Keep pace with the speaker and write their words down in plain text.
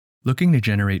Looking to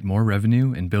generate more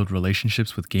revenue and build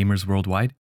relationships with gamers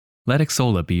worldwide? Let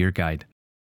Xsolla be your guide.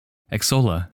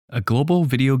 Xsolla, a global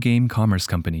video game commerce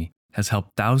company, has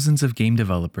helped thousands of game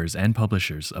developers and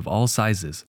publishers of all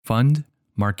sizes fund,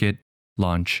 market,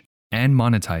 launch, and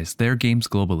monetize their games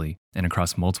globally and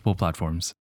across multiple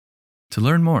platforms. To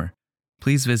learn more,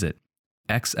 please visit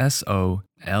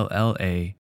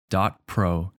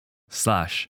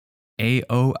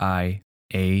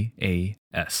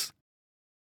xsolla.pro/AOIAAS.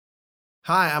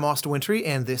 Hi, I'm Austin Wintry,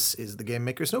 and this is the Game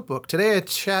Maker's Notebook. Today I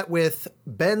chat with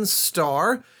Ben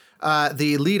Starr,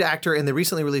 the lead actor in the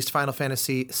recently released Final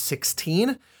Fantasy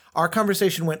XVI. Our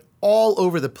conversation went all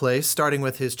over the place, starting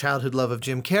with his childhood love of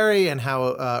Jim Carrey and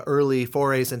how early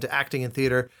forays into acting and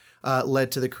theater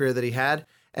led to the career that he had.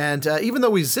 And even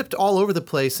though we zipped all over the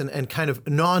place and kind of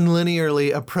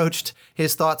non-linearly approached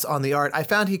his thoughts on the art, I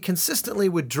found he consistently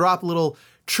would drop little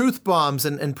truth bombs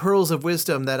and pearls of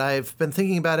wisdom that I've been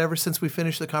thinking about ever since we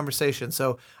finished the conversation.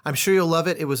 So I'm sure you'll love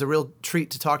it. It was a real treat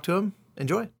to talk to him.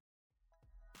 Enjoy.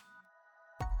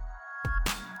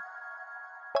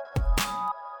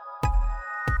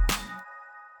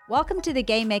 Welcome to the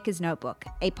Game Maker's Notebook,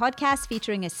 a podcast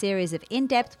featuring a series of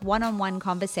in-depth one-on-one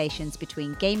conversations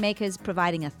between game makers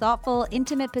providing a thoughtful,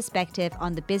 intimate perspective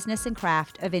on the business and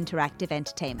craft of interactive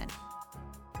entertainment.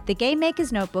 The Game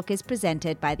Maker's Notebook is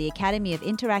presented by the Academy of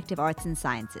Interactive Arts and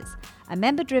Sciences, a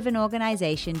member-driven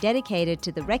organization dedicated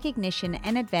to the recognition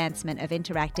and advancement of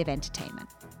interactive entertainment.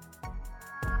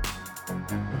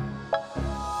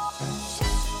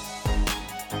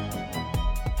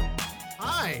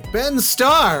 Hi, Ben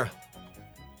Starr.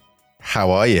 How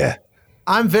are you?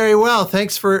 I'm very well.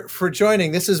 Thanks for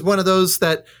joining. This is one of those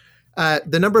that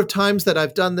the number of times that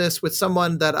I've done this with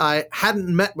someone that I hadn't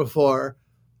met before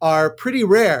are pretty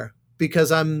rare,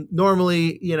 because I'm normally,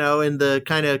 in the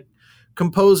kind of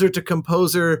composer to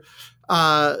composer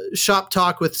shop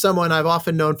talk with someone I've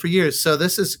often known for years. So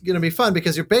this is going to be fun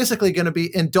because you're basically going to be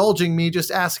indulging me,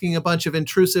 just asking a bunch of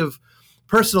intrusive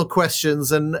personal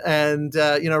questions and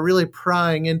really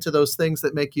prying into those things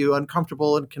that make you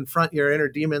uncomfortable and confront your inner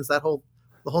demons, the whole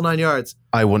 9 yards.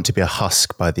 I want to be a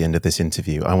husk by the end of this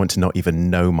interview. I want to not even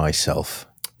know myself.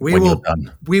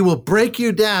 We will break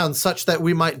you down such that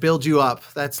we might build you up.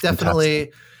 That's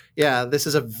definitely, fantastic. This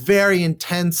is a very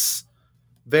intense,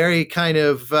 very kind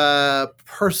of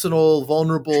personal,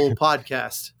 vulnerable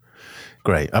podcast.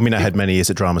 Great. I mean, I had many years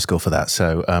at drama school for that,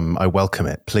 so I welcome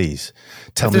it. Please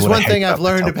tell me. There's one thing I've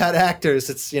learned about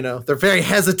actors. It's, they're very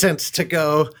hesitant to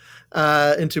go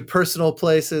into personal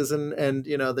places, and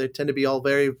they tend to be all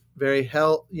very, very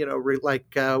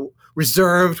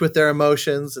reserved with their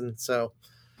emotions, and so.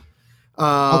 In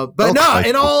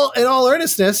all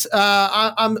earnestness,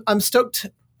 I'm stoked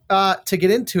to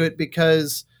get into it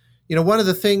because, one of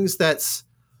the things that's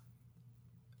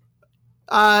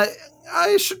I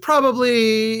should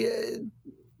probably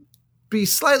be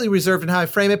slightly reserved in how I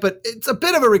frame it, but it's a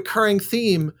bit of a recurring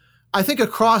theme, I think,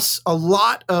 across a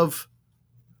lot of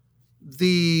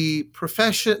the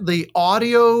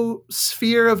audio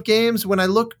sphere of games. When I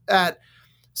look at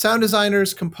sound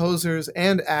designers, composers,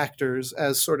 and actors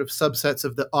as sort of subsets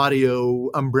of the audio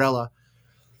umbrella,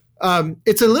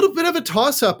 it's a little bit of a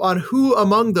toss-up on who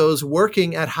among those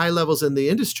working at high levels in the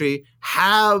industry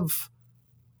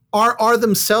are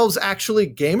themselves actually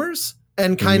gamers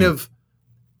and kind of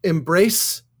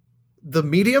embrace the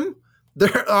medium.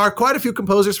 There are quite a few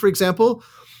composers, for example,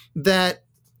 that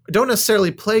don't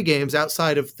necessarily play games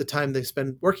outside of the time they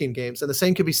spend working games. And the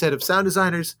same could be said of sound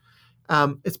designers.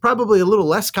 It's probably a little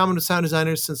less common with sound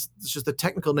designers since it's just the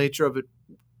technical nature of it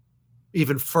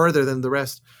even further than the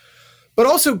rest. But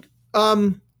also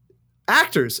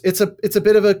actors. It's a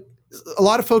bit of a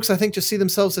lot of folks, I think, just see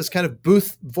themselves as kind of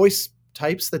booth voice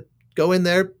types that go in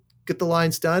there, get the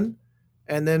lines done,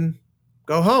 and then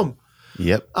go home.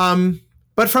 Yep.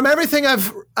 But from everything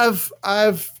I've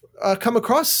come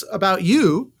across about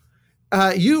you,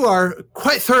 you are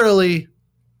quite thoroughly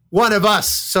one of us,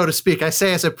 so to speak. I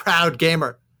say as a proud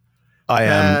gamer. I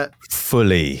am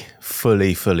fully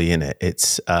in it.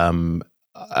 It's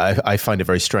I find it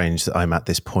very strange that I'm at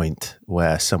this point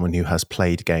where someone who has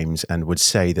played games and would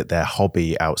say that their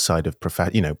hobby outside of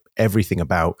everything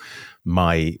about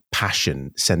my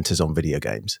passion centers on video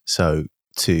games. So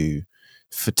to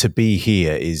be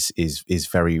here is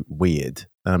very weird.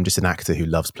 I'm just an actor who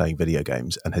loves playing video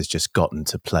games and has just gotten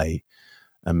to play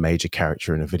a major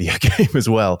character in a video game as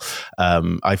well.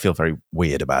 I feel very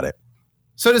weird about it.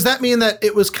 So does that mean that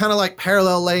it was kind of like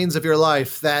parallel lanes of your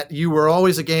life, that you were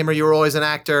always a gamer, you were always an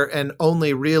actor, and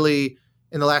only really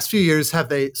in the last few years have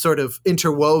they sort of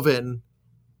interwoven,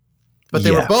 but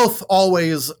they were both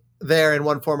always there in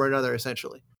one form or another,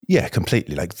 essentially? Yeah,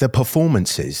 completely. Like the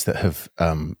performances that have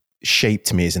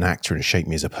shaped me as an actor and shaped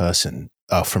me as a person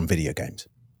are from video games.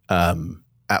 Obviously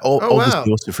Wow.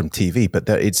 also from TV, but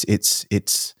there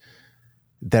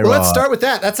Well, are. let's start with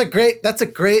that. That's a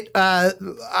great.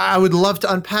 I would love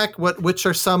to unpack which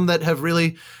are some that have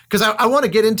really, because I want to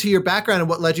get into your background and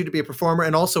what led you to be a performer,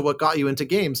 and also what got you into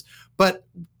games. But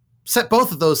set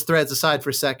both of those threads aside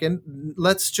for a second.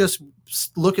 Let's just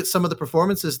look at some of the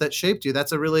performances that shaped you.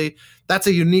 That's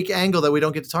a unique angle that we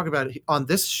don't get to talk about on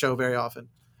this show very often.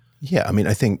 Yeah, I mean,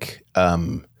 I think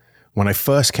when I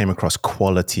first came across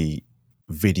quality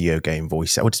video game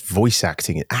voice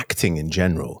acting in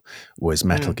general, was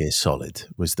Metal Gear Solid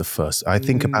was the first. I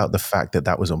think about the fact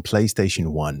that was on PlayStation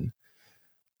 1.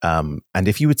 And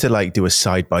if you were to like do a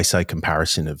side-by-side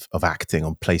comparison of acting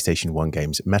on PlayStation 1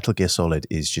 games, Metal Gear Solid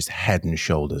is just head and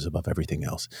shoulders above everything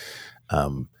else.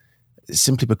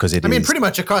 Simply because I mean, pretty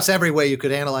much across every way you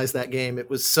could analyze that game. It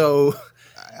was so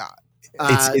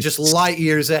it's just light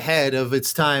years ahead of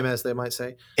its time, as they might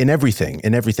say. In everything.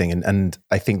 And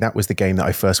I think that was the game that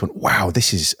I first went, wow,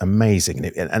 this is amazing.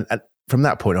 And from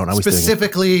that point on, I was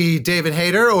specifically David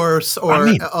Hayter or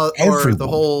the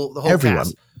whole everyone.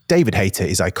 cast. David Hayter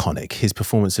is iconic. His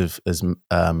performance as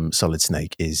Solid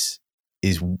Snake is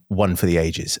one for the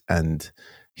ages, and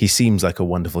he seems like a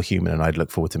wonderful human. And I'd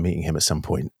look forward to meeting him at some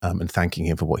point and thanking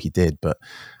him for what he did. But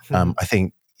I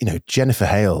think Jennifer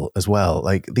Hale as well.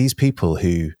 Like these people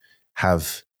who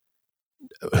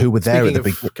were there at the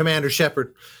beginning. Commander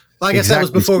Shepard. Well, I guess that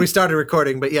was before we started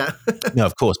recording, but yeah. No,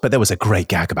 of course. But there was a great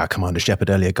gag about Commander Shepard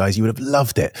earlier, guys. You would have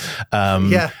loved it.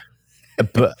 Yeah.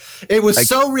 But it was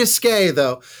so risque,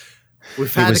 though.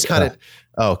 We've had to cut it.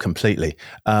 Oh, completely.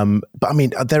 But I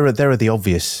mean, there are the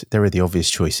obvious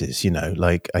choices.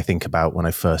 Like I think about when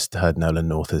I first heard Nolan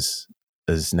North as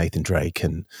Nathan Drake,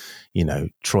 and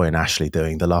Troy and Ashley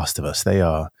doing The Last of Us. They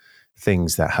are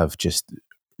things that have just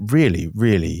really,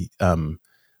 really. I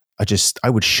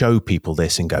would show people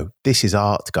this and go, "This is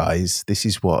art, guys. This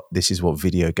is what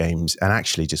video games and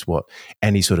actually just what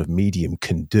any sort of medium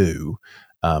can do."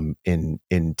 In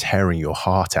tearing your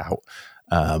heart out.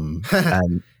 Well,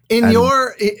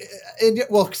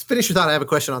 finish your thought. I have a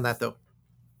question on that though.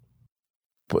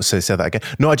 So say that again.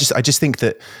 No, I just think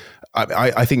that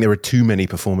I think there are too many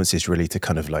performances really to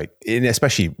kind of like,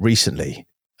 especially recently.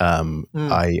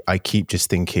 I keep just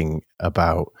thinking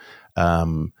about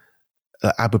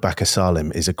Abu Bakr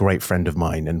Salim is a great friend of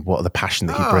mine, and what the passion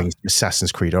that he brings to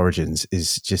Assassin's Creed Origins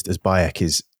is just as Bayek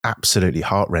is absolutely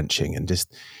heart-wrenching, and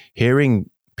just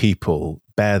hearing people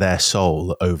bare their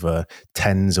soul over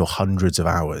tens or hundreds of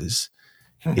hours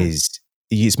is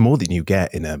more than you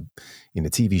get in a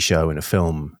TV show, in a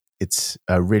film. It's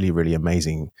a really, really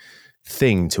amazing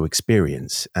thing to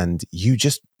experience, and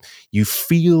you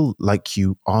feel like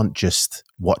you aren't just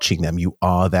watching them, you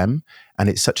are them. And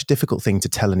it's such a difficult thing to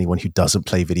tell anyone who doesn't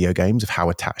play video games of how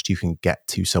attached you can get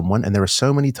to someone. And there are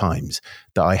so many times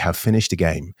that I have finished a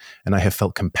game and I have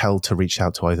felt compelled to reach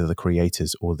out to either the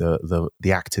creators or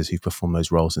the actors who perform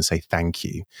those roles and say thank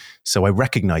you. So I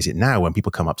recognize it now when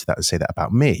people come up to that and say that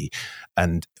about me.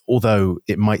 And although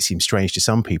it might seem strange to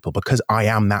some people, because I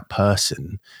am that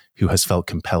person who has felt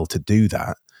compelled to do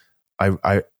that,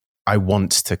 I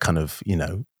want to kind of,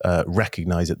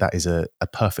 recognize that is a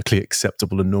perfectly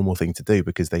acceptable and normal thing to do,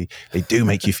 because they do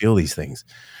make you feel these things.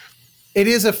 It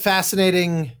is a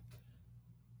fascinating,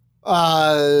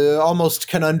 almost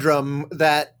conundrum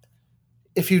that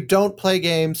if you don't play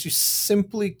games, you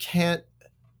simply can't,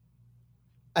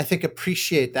 I think,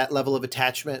 appreciate that level of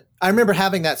attachment. I remember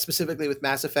having that specifically with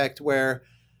Mass Effect, where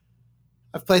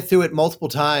I've played through it multiple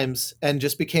times and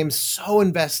just became so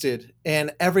invested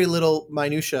in every little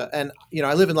minutia. And,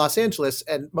 I live in Los Angeles,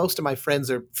 and most of my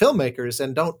friends are filmmakers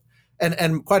and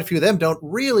quite a few of them don't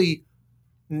really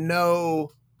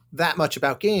know that much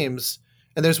about games.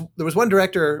 And there was one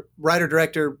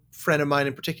writer-director friend of mine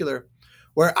in particular,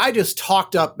 where I just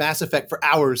talked up Mass Effect for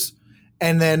hours.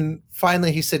 And then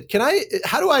finally he said,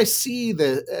 how do I see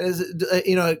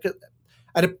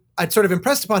I'd sort of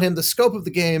impressed upon him the scope of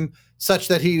the game such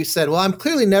that he said, well, I'm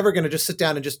clearly never going to just sit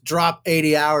down and just drop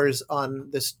 80 hours on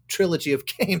this trilogy of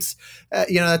games.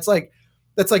 That's like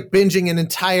binging an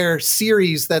entire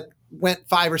series that went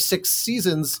 5 or 6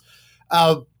 seasons.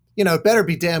 It better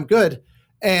be damn good.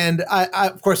 And I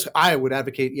of course, I would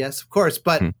advocate, yes, of course,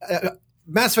 but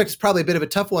Mass Effect is probably a bit of a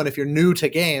tough one if you're new to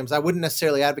games. I wouldn't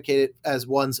necessarily advocate it as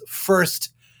one's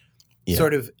first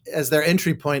sort of as their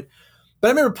entry point. But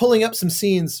I remember pulling up some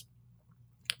scenes,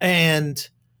 and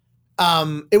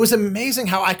it was amazing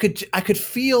how I could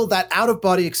feel that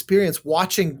out-of-body experience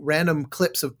watching random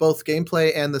clips of both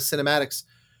gameplay and the cinematics,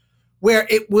 where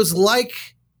it was like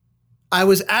I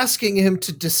was asking him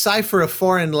to decipher a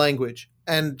foreign language,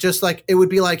 and just like it would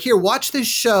be like, here, watch this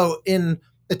show in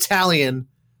Italian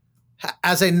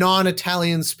as a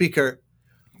non-Italian speaker.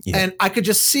 Yeah. And I could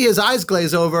just see his eyes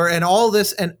glaze over, and all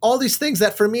these things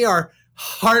that for me are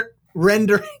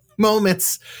heart-rendering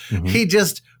moments. Mm-hmm. He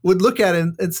just would look at it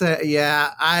and say,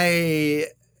 yeah,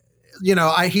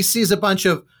 he sees a bunch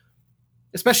of,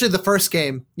 especially the first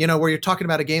game, where you're talking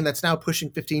about a game that's now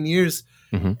pushing 15 years,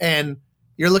 mm-hmm. and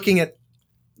you're looking at,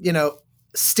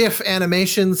 stiff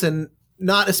animations and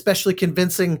not especially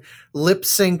convincing lip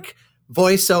sync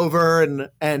voiceover,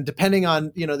 and depending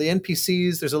on, the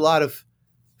NPCs, there's a lot of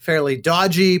fairly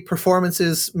dodgy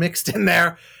performances mixed in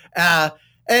there.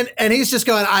 And he's just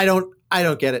going, I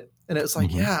don't get it. And it was like,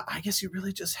 mm-hmm. yeah, I guess you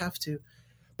really just have to.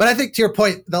 But I think to your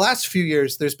point, the last few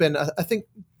years, there's been, I think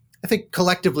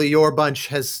collectively your bunch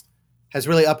has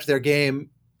really upped their game.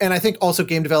 And I think also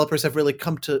game developers have really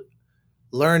come to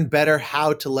learn better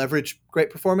how to leverage great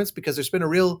performance, because there's been a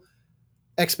real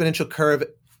exponential curve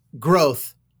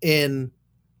growth in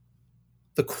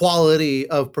the quality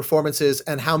of performances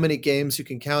and how many games you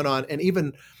can count on. And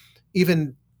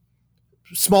even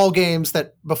small games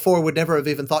that before would never have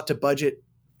even thought to budget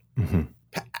mm-hmm.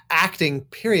 Acting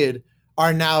period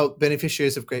are now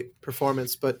beneficiaries of great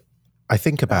performance. But I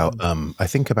think about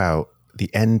the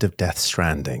end of Death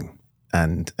Stranding,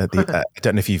 and I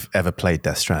don't know if you've ever played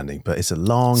Death Stranding, but it's a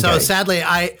long game. So sadly,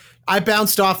 I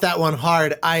bounced off that one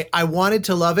hard. I wanted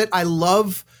to love it. I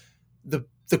love the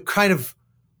kind of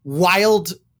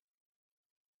wild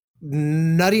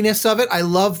nuttiness of it. I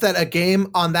love that a game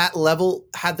on that level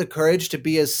had the courage to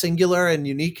be as singular and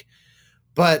unique.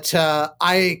 But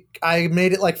I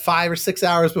made it like 5 or 6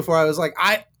 hours before I was like,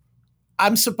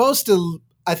 I'm supposed to,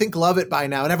 I think, love it by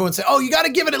now. And everyone said, oh, you got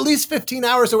to give it at least 15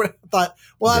 hours or whatever. I thought,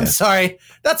 well, I'm sorry.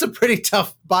 That's a pretty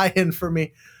tough buy-in for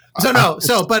me.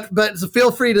 So but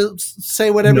feel free to say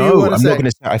whatever you want to say. I'm not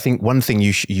going to say. I think one thing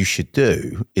you should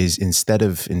do is instead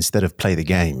of play the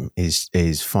game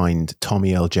is find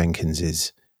Tommy L.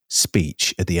 Jenkins's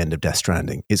speech at the end of Death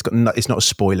Stranding. It's not a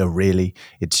spoiler really.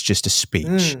 It's just a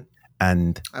speech.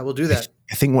 And I will do that.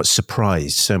 I think what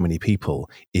surprised so many people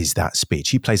is that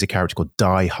speech. He plays a character called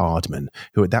Die Hardman,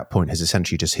 who at that point has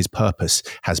essentially just, his purpose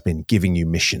has been giving you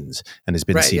missions and has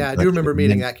been right. Yeah, I do remember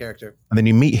meeting that character. And then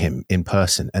you meet him in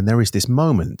person, and there is this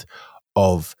moment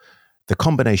of the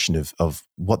combination of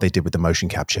what they did with the motion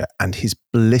capture and his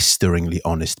blisteringly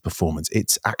honest performance.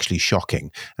 It's actually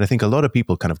shocking. And I think a lot of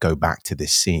people kind of go back to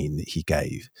this scene that he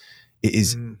gave. It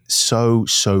is so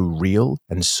real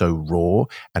and so raw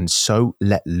and so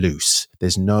let loose.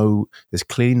 There's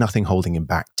clearly nothing holding him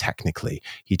back technically.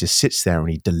 He just sits there and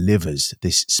he delivers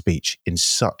this speech in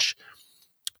such,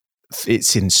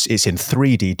 it's in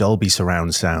 3D Dolby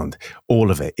surround sound,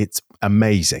 all of it. It's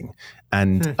amazing.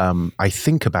 And I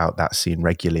think about that scene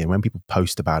regularly. And when people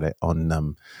post about it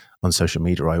on social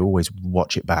media, I always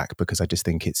watch it back because I just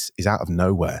think it's out of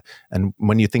nowhere. And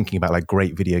when you're thinking about like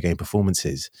great video game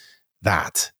performances,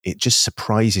 that it just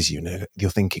surprises you.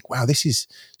 You're thinking, wow, this is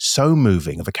so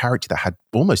moving, of a character that had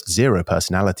almost zero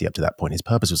personality up to that point. His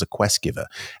purpose was a quest giver,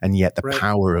 and yet through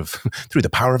the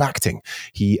power of acting,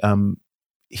 he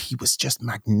was just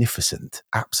magnificent,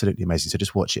 absolutely amazing. So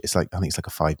just watch it. I think it's like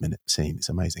a 5-minute scene. It's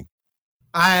amazing.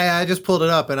 I just pulled it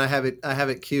up and I have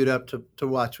it queued up to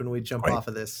watch when we jump off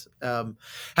of this.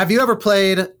 Have you ever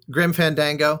played Grim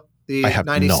Fandango? The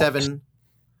 97. Not.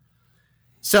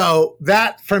 So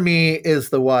that for me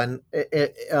is the one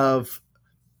of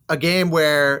a game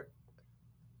where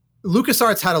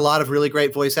LucasArts had a lot of really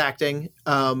great voice acting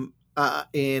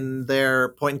in their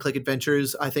point and click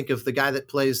adventures. I think of the guy that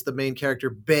plays the main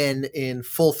character, Ben, in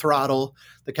Full Throttle,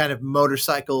 the kind of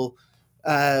motorcycle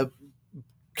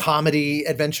comedy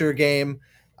adventure game.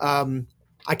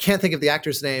 I can't think of the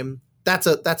actor's name. That's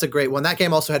a great one. That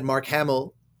game also had Mark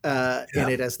Hamill in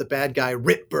it as the bad guy,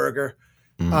 Ritberger.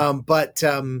 But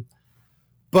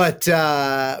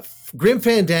Grim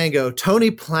Fandango, Tony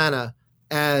Plana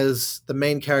as the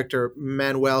main character,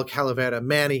 Manuel Calavera,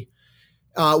 Manny,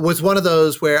 was one of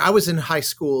those where I was in high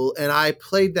school and I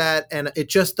played that, and it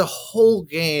just, the whole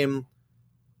game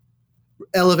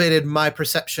elevated my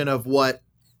perception of what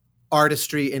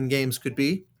artistry in games could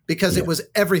be, because it was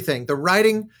everything. The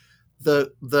writing,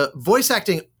 the voice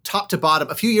acting, top to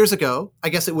bottom. A few years ago, I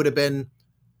guess it would have been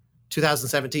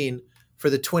 2017, for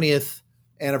the 20th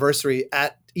anniversary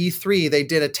at E3, they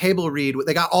did a table read.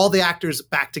 They got all the actors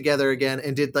back together again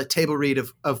and did the table read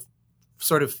of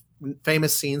sort of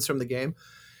famous scenes from the game.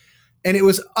 And it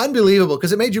was unbelievable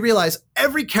because it made you realize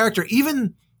every character,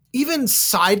 even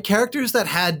side characters that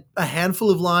had a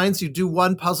handful of lines, you do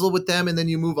one puzzle with them and then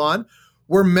you move on,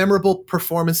 were memorable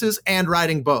performances and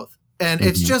writing both. And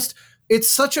it's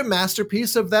such a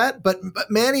masterpiece of that. But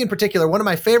Manny in particular, one of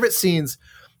my favorite scenes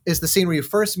is the scene where you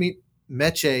first meet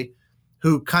Meche,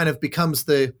 who kind of becomes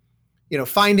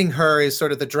finding her is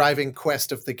sort of the driving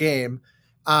quest of the game.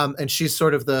 And she's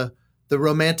sort of the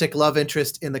romantic love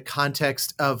interest in the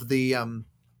context of the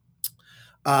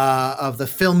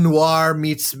film noir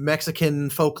meets Mexican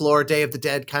folklore, Day of the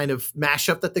Dead kind of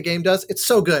mashup that the game does. It's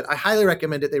so good. I highly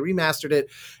recommend it. They remastered it.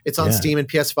 It's on Steam and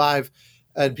PS5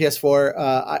 and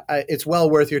PS4. It's well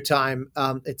worth your time.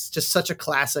 It's just such a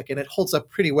classic, and it holds up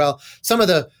pretty well. Some of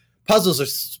the puzzles are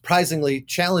surprisingly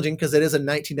challenging because it is a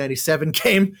 1997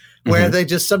 game where they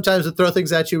just sometimes would throw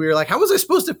things at you where you're like, how was I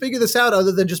supposed to figure this out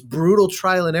other than just brutal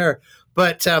trial and error?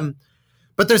 But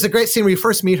there's a great scene where you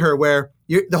first meet her where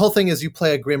the whole thing is you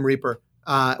play a Grim Reaper,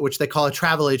 which they call a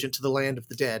travel agent to the land of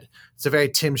the dead. It's a very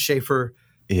Tim Schafer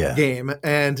game.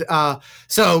 And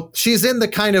so she's in the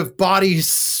kind of body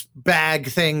bag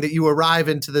thing that you arrive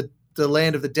into the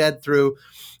land of the dead through,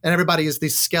 and everybody is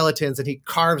these skeletons, and he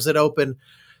carves it open.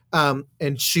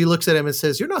 And she looks at him and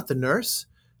says, "You're not the nurse."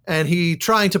 And he,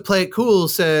 trying to play it cool,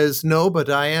 says, "No, but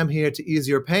I am here to ease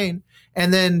your pain."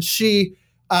 And then she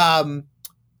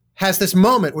has this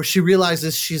moment where she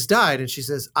realizes she's died, and she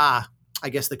says, "I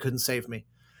guess they couldn't save me."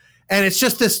 And it's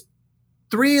just this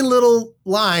 3 little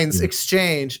lines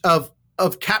exchange of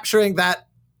capturing that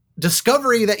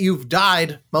discovery that you've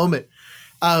died moment.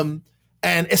 And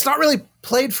it's not really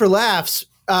played for laughs.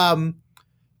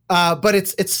 But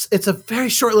it's a very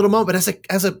short little moment. But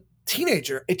as a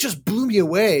teenager, it just blew me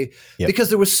away because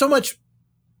there was so much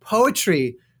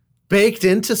poetry baked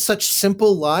into such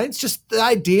simple lines. Just the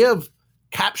idea of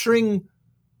capturing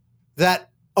that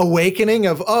awakening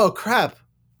of, oh crap,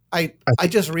 I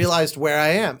just realized where I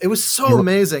am. It was so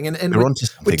amazing. And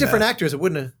with different actors, it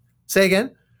wouldn't have. Say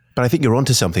again? But I think you're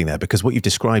onto something there, because what you've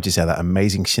described is that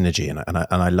amazing synergy, and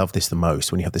I love this the most,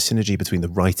 when you have the synergy between the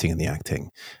writing and the acting.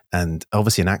 And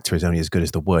obviously, an actor is only as good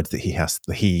as the words that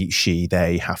he, she,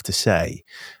 they have to say.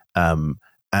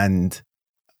 And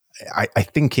I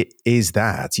think it is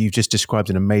that you've just described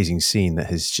an amazing scene that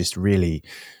has just really,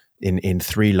 in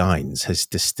 3 lines, has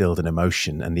distilled an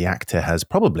emotion, and the actor has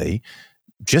probably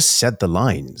just said the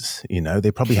lines.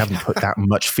 They probably haven't put that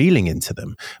much feeling into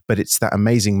them, but it's that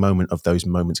amazing moment of those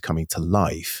moments coming to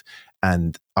life.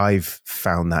 And I've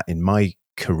found that in my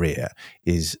career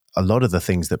is a lot of the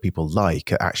things that people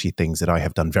like are actually things that I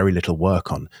have done very little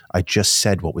work on. I just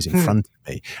said what was in front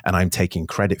of me, and I'm taking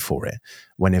credit for it.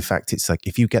 When in fact, it's like,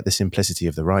 if you get the simplicity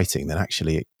of the writing, then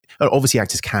actually, obviously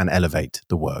actors can elevate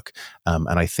the work. And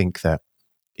I think that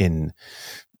in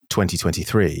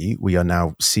 2023, we are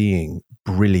now seeing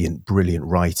brilliant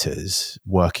writers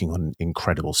working on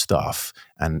incredible stuff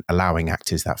and allowing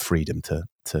actors that freedom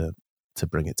to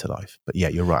bring it to life. But yeah,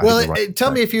 you're right. Well,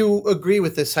 tell me if you agree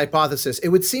with this hypothesis. It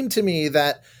would seem to me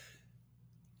that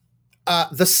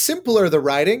the simpler the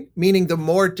writing, meaning the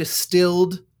more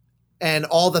distilled and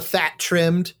all the fat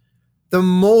trimmed, the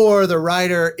more the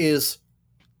writer is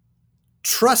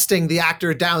trusting the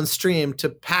actor downstream to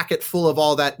pack it full of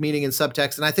all that meaning and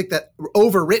subtext. And I think that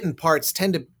overwritten parts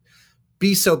tend to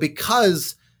be so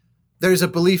because there's a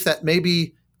belief that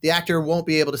maybe the actor won't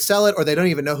be able to sell it, or they don't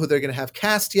even know who they're going to have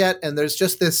cast yet. And there's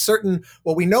just this certain,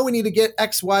 well, we know we need to get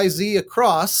X, Y, Z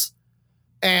across.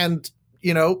 And,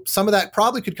 some of that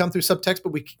probably could come through subtext,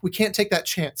 but we can't take that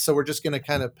chance. So we're just going to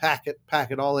kind of pack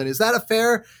it all in. Is that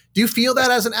do you feel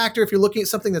that as an actor, if you're looking at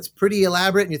something that's pretty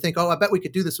elaborate and you think, oh, I bet we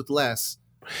could do this with less?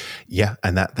 Yeah.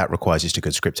 And that requires just a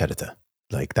good script editor.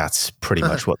 Like, that's pretty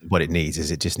much what it needs. Is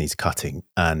it just needs cutting.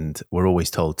 And we're always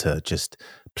told to just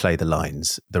play the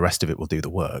lines. The rest of it will do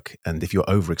the work. And if you're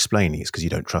over explaining, it's because you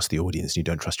don't trust the audience and you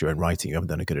don't trust your own writing. You haven't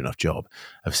done a good enough job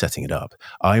of setting it up.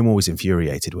 I'm always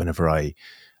infuriated whenever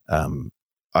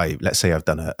let's say I've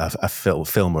done a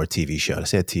film or a TV show,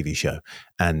 let's say a TV show,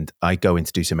 and I go in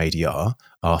to do some ADR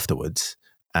afterwards,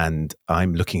 and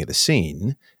I'm looking at the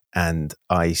scene and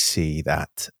I see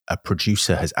that a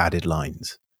producer has added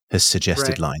lines, has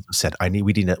suggested lines, said,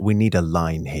 we need a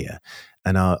line here.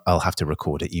 And I'll have to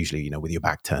record it, usually, with your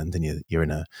back turned and you're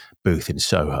in a booth in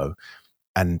Soho.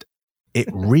 And it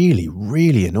really,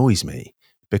 really annoys me,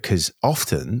 because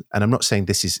often, and I'm not saying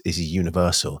this is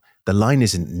universal, the line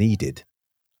isn't needed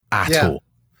at all.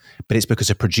 But it's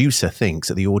because a producer thinks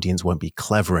that the audience won't be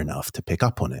clever enough to pick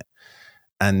up on it.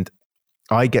 And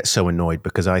I get so annoyed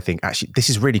because I think, actually, this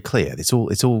is really clear. It's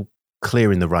all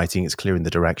clear in the writing. It's clear in the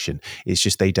direction. It's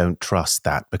just they don't trust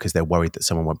that because they're worried that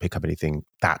someone won't pick up anything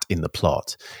that in the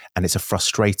plot. And it's a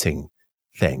frustrating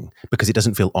thing because it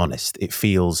doesn't feel honest. It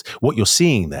feels, what you're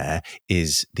seeing there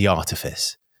is the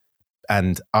artifice.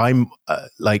 And I'm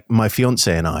like my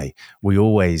fiance and I, we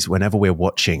always, whenever we're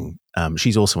watching,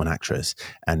 she's also an actress,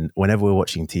 and whenever we're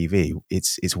watching TV,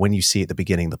 it's when you see at the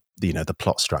beginning the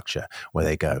plot structure where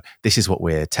they go, this is what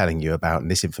we're telling you about,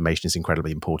 and this information is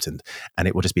incredibly important, and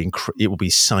it will just be it will be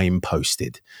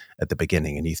signposted at the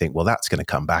beginning, and you think, well, that's going to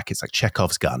come back. It's like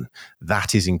Chekhov's gun.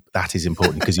 That is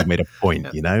important because you've made a point.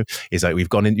 You know, it's like you've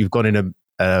gone in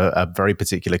a very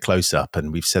particular close up,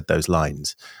 and we've said those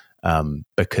lines.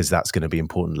 Because that's going to be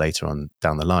important later on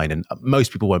down the line. And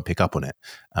most people won't pick up on it.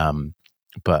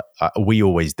 But we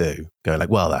always do go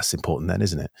like, well, that's important then,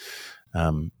 isn't it?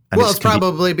 Well, it's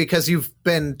probably because you've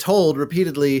been told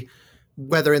repeatedly,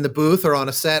 whether in the booth or on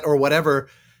a set or whatever,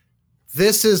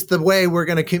 this is the way we're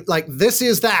going to like, this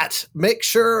is that. Make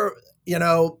sure,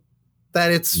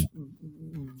 that it's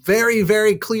very,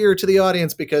 very clear to the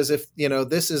audience, because if,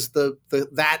 this is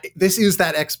this is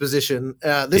that exposition,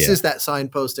 this is that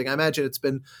signposting. I imagine it's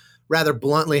been rather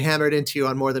bluntly hammered into you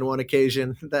on more than one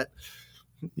occasion that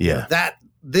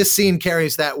this scene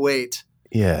carries that weight.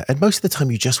 Yeah. And most of the time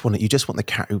you just want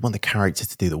the character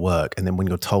to do the work. And then when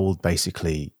you're told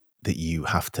basically that you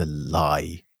have to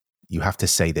lie, you have to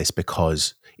say this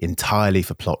because entirely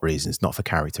for plot reasons, not for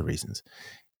character reasons,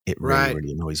 it really,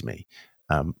 really annoys me.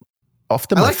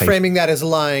 Often I like framing that as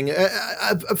lying.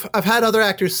 I've had other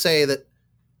actors say that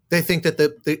they think that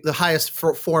the highest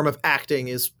form of acting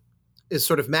is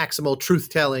sort of maximal truth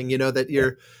telling. That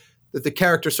that the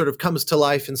character sort of comes to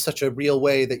life in such a real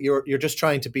way that you're just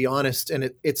trying to be honest,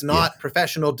 and it's not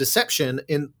professional deception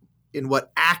in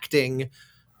what acting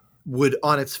would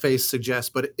on its face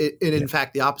suggest, but in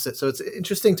fact the opposite. So it's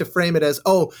interesting to frame it as,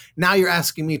 oh, now you're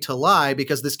asking me to lie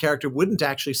because this character wouldn't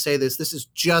actually say this. This is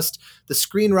just the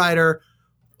screenwriter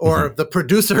or the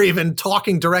producer even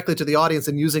talking directly to the audience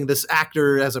and using this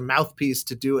actor as a mouthpiece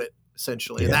to do it,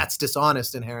 essentially. And that's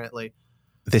dishonest inherently.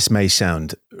 This may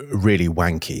sound really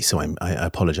wanky, so I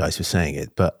apologize for saying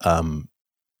it, but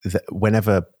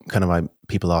whenever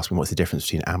people ask me what's the difference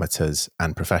between amateurs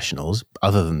and professionals,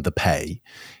 other than the pay,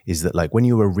 is that like when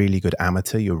you're a really good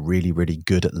amateur, you're really, really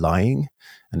good at lying.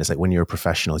 And it's like when you're a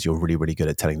professional, you're really, really good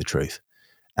at telling the truth.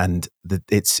 And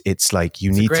it's like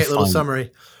you need a great summary.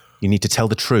 You need to tell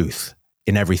the truth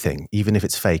in everything, even if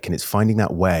it's fake. And it's finding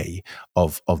that way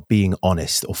of being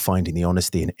honest or finding the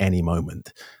honesty in any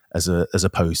moment, as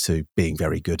opposed to being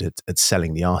very good at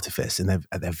selling the artifice. And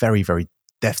they're very, very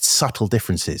they're subtle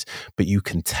differences, but you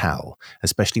can tell,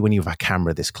 especially when you have a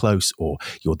camera this close or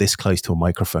you're this close to a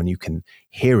microphone, you can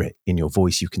hear it in your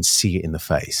voice. You can see it in the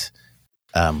face.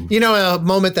 A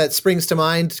moment that springs to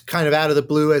mind kind of out of the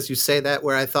blue as you say that,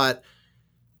 where I thought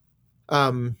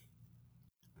one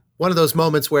of those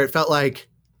moments where it felt like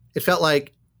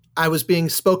I was being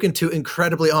spoken to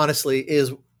incredibly honestly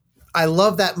is I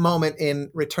love that moment in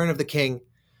Return of the King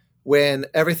when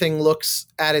everything looks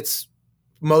at its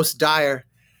most dire.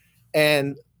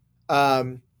 And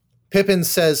Pippin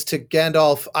says to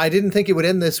Gandalf, I didn't think it would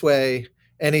end this way.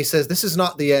 And he says, this is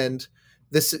not the end.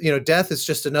 This, death is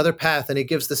just another path. And he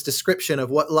gives this description of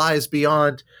what lies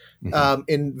beyond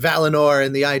in Valinor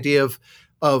and the idea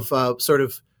of sort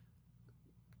of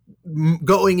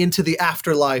going into the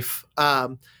afterlife.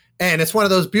 And it's one of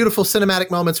those beautiful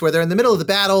cinematic moments where they're in the middle of the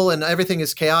battle and everything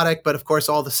is chaotic. But of course,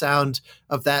 all the sound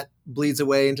of that bleeds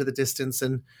away into the distance.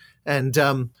 And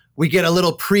we get a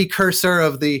little precursor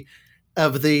of the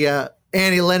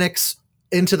Annie Lennox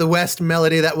Into the West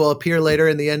melody that will appear later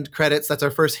in the end credits. That's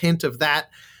our first hint of that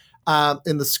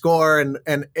in the score,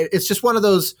 and it's just one of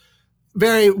those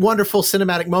very wonderful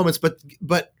cinematic moments.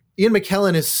 But Ian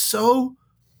McKellen is so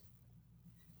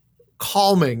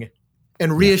calming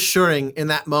and reassuring in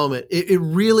that moment. It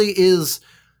really is.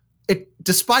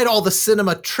 Despite all the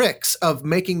cinema tricks of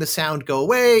making the sound go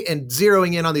away and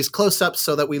zeroing in on these close-ups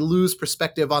so that we lose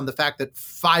perspective on the fact that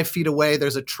 5 feet away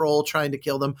there's a troll trying to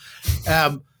kill them,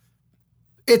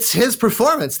 it's his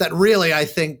performance that really, I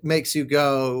think, makes you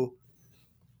go,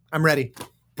 I'm ready.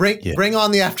 Bring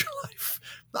on the afterlife.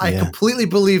 I completely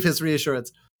believe his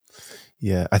reassurance.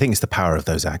 Yeah, I think it's the power of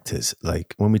those actors.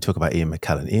 Like when we talk about Ian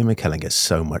McKellen gets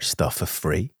so much stuff for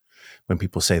free. When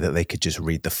people say that they could just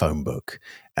read the phone book,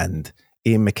 and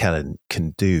Ian McKellen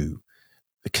can do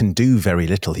very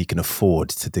little. He can afford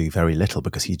to do very little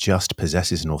because he just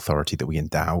possesses an authority that we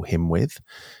endow him with.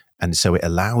 And so it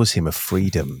allows him a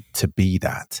freedom to be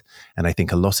that. And I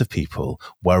think a lot of people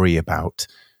worry about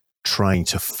trying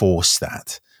to force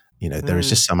that. There is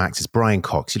just some actors, Brian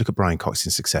Cox, you look at Brian Cox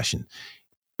in Succession,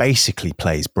 basically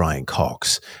plays Brian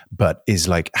Cox, but is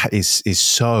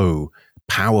so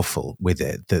powerful with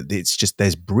it that it's just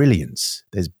there's brilliance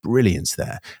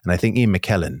there. And I think Ian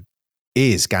McKellen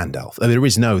is Gandalf. I mean, there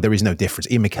is no difference.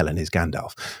 Ian McKellen is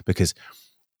Gandalf because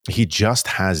he just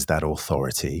has that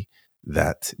authority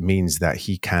that means that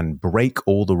he can break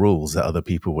all the rules that other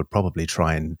people would probably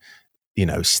try and,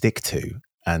 stick to.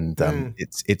 And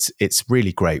it's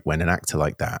really great when an actor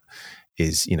like that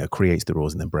is, creates the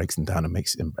rules and then breaks them down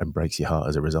and breaks your heart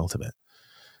as a result of it.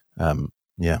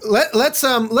 Yeah.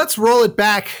 Let's roll it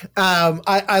back.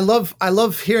 I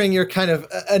love hearing your kind of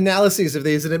analyses of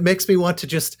these, and it makes me want to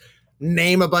just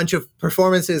name a bunch of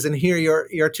performances and hear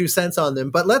your 2 cents on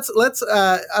them. But let's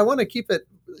I want to keep it,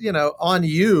 on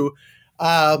you.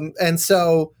 And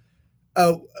so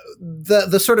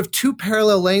the sort of 2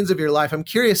 parallel lanes of your life, I'm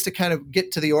curious to kind of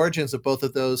get to the origins of both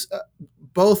of those,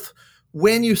 both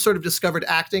when you sort of discovered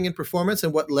acting and performance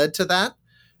and what led to that,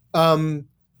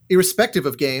 irrespective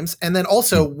of games, and then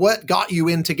also what got you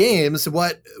into games,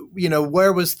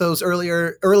 where was those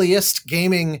earliest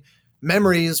gaming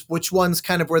memories, which ones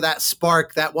kind of were that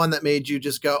spark, that one that made you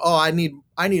just go, oh, I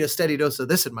need a steady dose of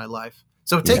this in my life.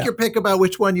 So take your pick about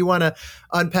which one you want to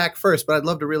unpack first, but I'd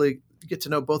love to really get to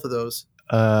know both of those.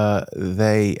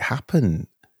 They happen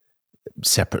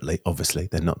separately, obviously.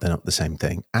 They're not the same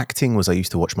thing. Acting was, I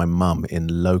used to watch my mum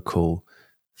in local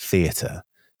theatre.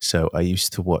 So I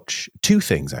used to watch 2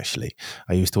 things, actually.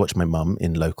 I used to watch my mum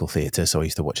in local theatre. So I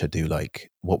used to watch her do like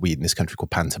what we in this country call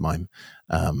pantomime.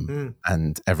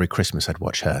 And every Christmas I'd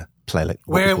watch her play like...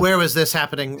 Where was this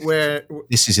happening?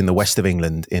 This is in the west of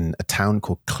England in a town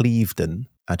called Clevedon,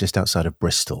 just outside of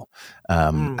Bristol.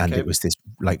 And it was this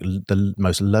like the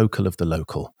most local of the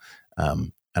local.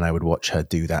 And I would watch her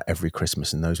do that every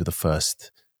Christmas. And those were the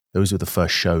first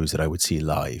shows that I would see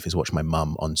live, is watch my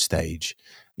mum on stage,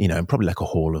 and probably like a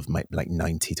hall of like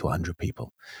 90 to 100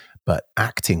 people. But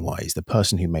acting wise, the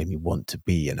person who made me want to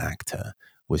be an actor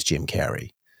was Jim Carrey.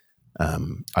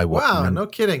 Wow, no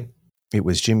kidding. It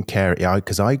was Jim Carrey,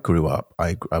 because I grew up,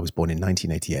 I was born in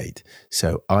 1988.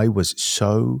 So I was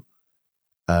so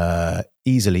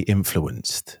easily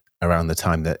influenced around the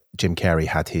time that Jim Carrey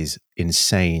had his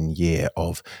insane year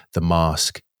of The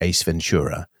Mask, Ace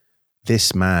Ventura.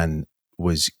 This man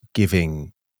was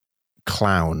giving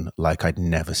clown like I'd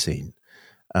never seen.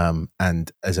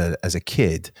 And as a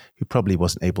kid who probably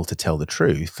wasn't able to tell the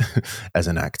truth as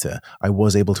an actor, I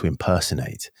was able to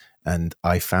impersonate. And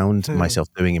I found myself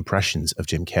doing impressions of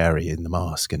Jim Carrey in The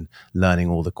Mask and learning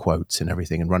all the quotes and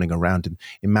everything and running around. And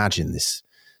imagine this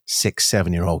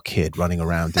 6-7-year-old kid running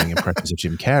around doing impressions of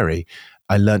Jim Carrey.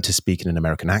 I learned to speak in an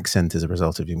American accent as a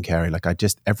result of Jim Carrey. Like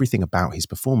everything about his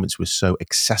performance was so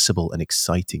accessible and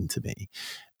exciting to me.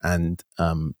 And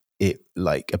it,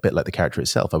 like a bit like the character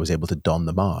itself, I was able to don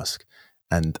the mask,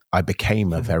 and I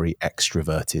became a very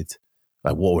extroverted,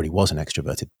 like what already was an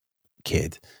extroverted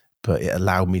kid, but it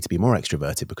allowed me to be more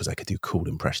extroverted because I could do cool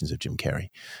impressions of Jim Carrey.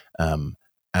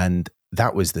 And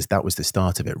that was the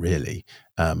start of it, really.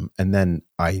 And then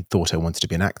I thought I wanted to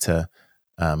be an actor.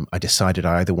 I decided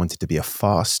I either wanted to be a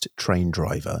fast train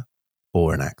driver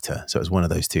or an actor. So it was one of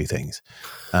those 2 things.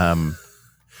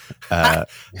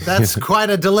 That's quite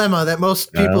a dilemma that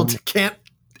most people can't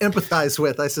empathize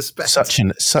with, I suspect.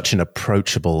 Such an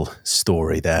approachable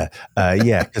story there.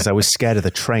 Because I was scared of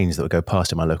the trains that would go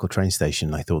past at my local train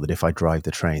station. I thought that if I drive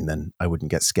the train, then I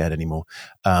wouldn't get scared anymore.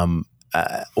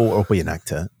 Or be an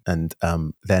actor. And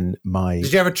then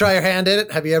Did you ever try your hand at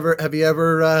it? Have you ever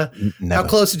never. How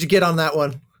close did you get on that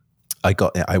one?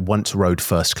 I once rode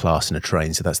first class in a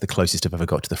train, so that's the closest I've ever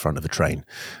got to the front of a train.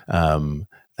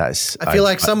 I feel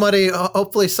like somebody,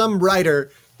 hopefully some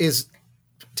writer is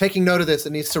taking note of this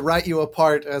and needs to write you a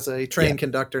part as a train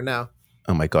conductor now.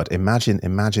 Oh my God. Imagine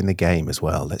the game as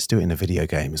well. Let's do it in a video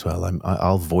game as well.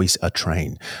 I'll voice a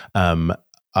train.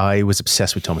 I was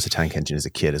obsessed with Thomas the Tank Engine as a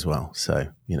kid as well. So,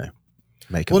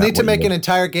 we'll need to make an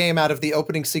entire game out of the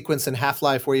opening sequence in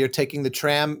Half-Life where you're taking the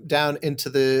tram down into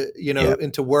the,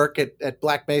 into work at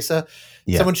Black Mesa.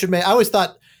 Yeah. Someone should make, I always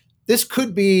thought this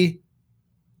could be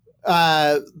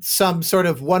some sort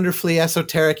of wonderfully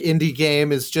esoteric indie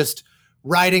game, is just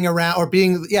riding around or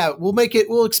being,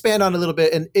 we'll expand on it a little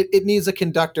bit. And it needs a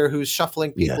conductor who's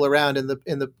shuffling people around in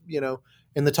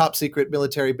the top secret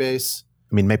military base.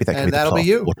 I mean, maybe that could be the plot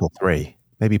of Portal 3.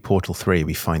 Maybe Portal 3,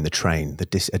 we find the train, a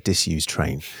disused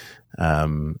train,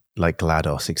 like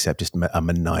GLaDOS, except just a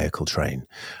maniacal train.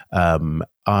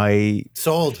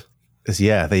 Sold.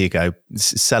 Yeah, there you go.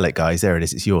 Sell it, guys. There it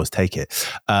is. It's yours. Take it.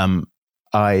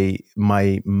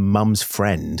 My mum's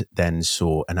friend then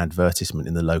saw an advertisement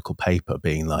in the local paper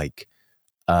being like,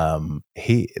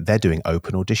 they're doing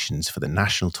open auditions for the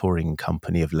National Touring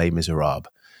Company of Les Miserables.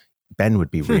 Ben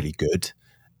would be really good.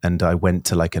 and I went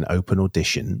to like an open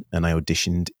audition, and I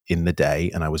auditioned in the day,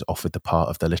 and I was offered the part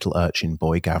of the little urchin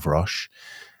boy Gavroche.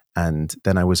 And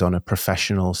then I was on a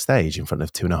professional stage in front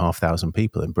of 2,500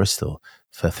 people in Bristol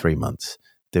for 3 months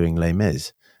doing Les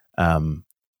Mis. And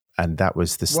that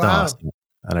was the start. Wow.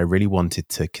 And I really wanted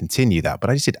to continue that. But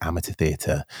I just did amateur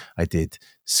theatre. I did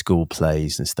school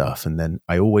plays and stuff. And then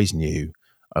I always knew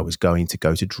I was going to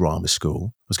go to drama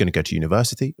school. I was going to go to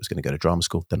university. I was going to go to drama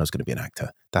school. Then I was going to be an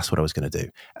actor. That's what I was going to do.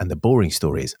 And the boring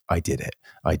story is I did it.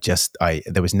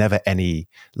 There was never any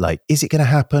like, is it going to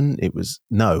happen? It was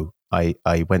no. I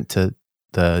went to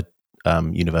the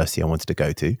university I wanted to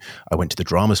go to. I went to the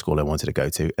drama school I wanted to go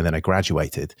to. And then I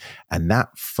graduated. And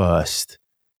that first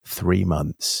 3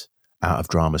 months out of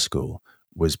drama school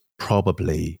was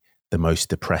probably the most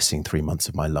depressing 3 months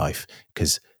of my life,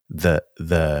 because the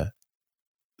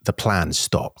plan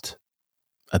stopped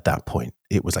at that point.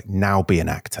 It was like, now be an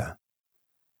actor.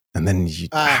 And then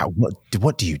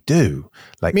what do you do?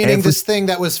 Like, meaning this thing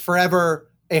that was forever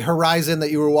a horizon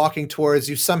that you were walking towards,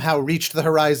 you somehow reached the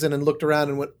horizon and looked around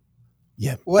and went,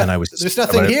 yeah. What? And There's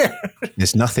nothing here.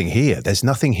 There's nothing here. There's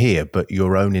nothing here but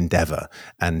your own endeavor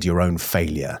and your own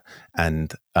failure.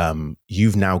 And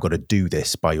you've now got to do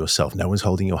this by yourself. No one's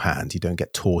holding your hand. You don't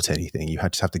get taught anything. You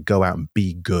just have to go out and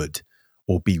be good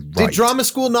or be right. Did drama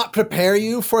school not prepare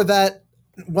you for that?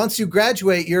 Once you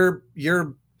graduate, you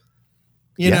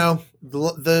know,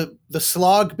 the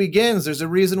slog begins. There's a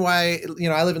reason why, you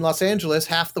know, I live in Los Angeles.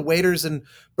 Half the waiters and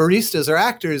baristas are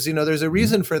actors. You know, there's a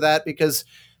reason for that, because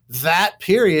that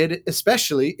period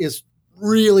especially is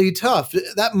really tough.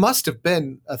 That must have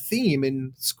been a theme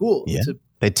in school. Yeah.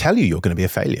 They tell you you're going to be a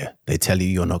failure. They tell you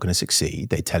you're not going to succeed.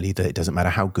 They tell you that it doesn't matter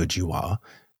how good you are.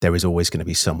 There is always going to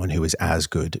be someone who is as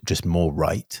good, just more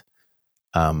right.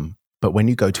 But when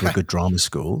you go to a good drama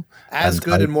school,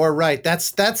 and more right,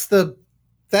 that's the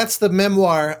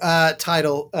memoir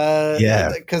title.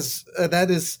 Because that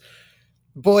is,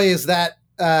 boy, is that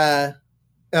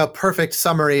a perfect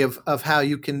summary of how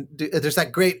you can do. There's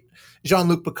that great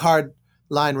Jean-Luc Picard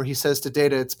line where he says to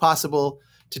Data, "It's possible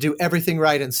to do everything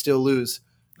right and still lose."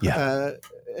 Yeah,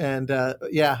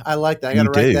 I like that. I got to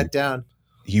write that down.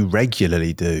 You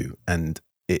regularly do, and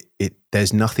it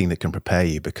there's nothing that can prepare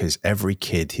you, because every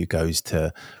kid who goes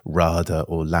to RADA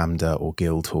or Lambda or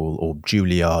Guildhall or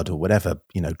Juilliard or whatever,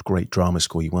 you know, great drama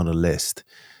school you want to list,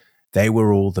 they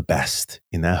were all the best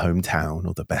in their hometown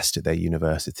or the best at their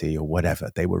university or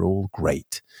whatever. They were all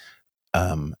great.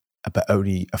 But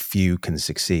only a few can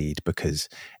succeed, because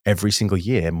every single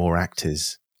year more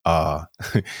actors are,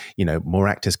 more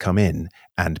actors come in,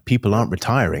 and people aren't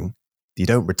retiring. You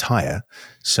don't retire.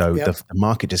 So the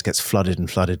market just gets flooded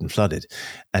and flooded and flooded.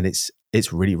 And it's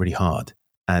really, really hard.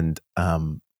 And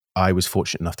I was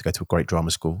fortunate enough to go to a great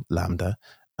drama school, Lambda.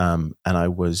 And I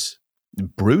was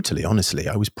brutally, honestly,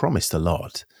 I was promised a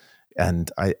lot.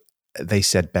 And they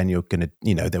said, Ben, you're going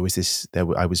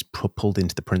to, I was pulled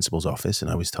into the principal's office, and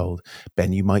I was told,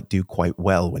 Ben, you might do quite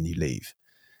well when you leave,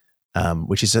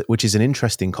 which is an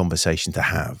interesting conversation to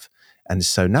have. And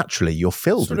so naturally you're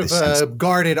filled with this sense of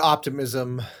guarded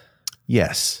optimism.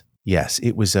 Yes.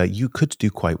 It was, you could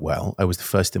do quite well. I was the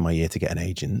first in my year to get an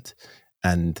agent,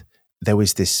 and there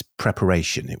was this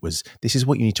preparation. It was, this is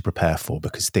what you need to prepare for,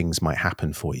 because things might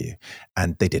happen for you.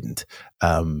 And they didn't.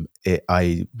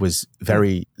 I was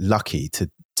very lucky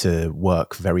to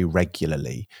work very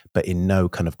regularly, but in no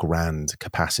kind of grand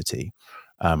capacity.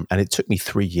 And it took me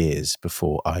 3 years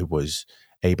before I was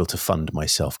able to fund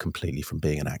myself completely from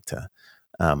being an actor.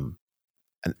 And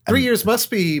 3 years must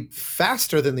be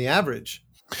faster than the average.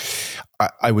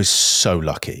 I was so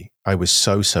lucky. I was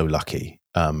so lucky.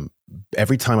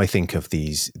 Every time I think of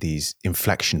these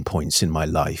inflection points in my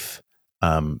life,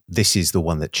 this is the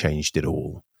one that changed it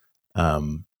all.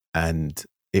 And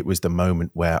it was the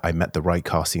moment where I met the right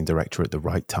casting director at the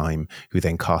right time, who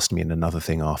then cast me in another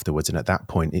thing afterwards. And at that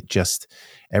point,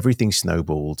 everything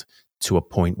snowballed to a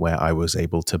point where I was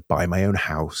able to buy my own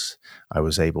house. I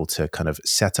was able to kind of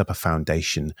set up a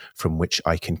foundation from which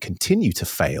I can continue to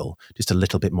fail just a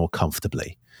little bit more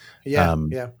comfortably.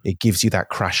 It gives you that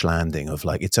crash landing of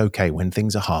like, it's okay when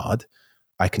things are hard,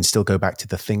 I can still go back to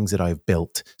the things that I've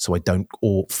built, so I don't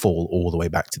fall all the way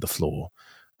back to the floor.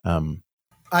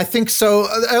 I think so.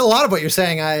 A lot of what you're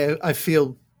saying, I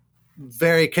feel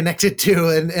very connected to,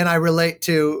 and I relate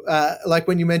to, like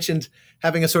when you mentioned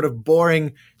having a sort of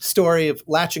boring story of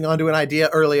latching onto an idea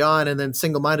early on and then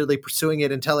single-mindedly pursuing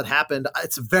it until it happened.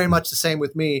 It's very much the same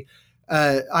with me.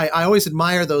 I always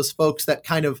admire those folks that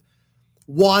kind of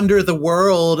wander the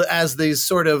world as these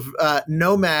sort of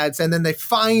nomads, and then they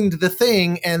find the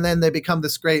thing, and then they become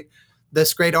this great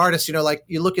artist. You know, like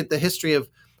you look at the history of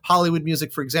Hollywood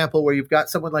music, for example, where you've got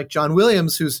someone like John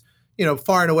Williams, who's,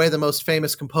 far and away the most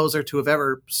famous composer to have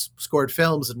ever scored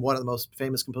films and one of the most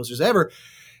famous composers ever.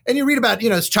 And you read about,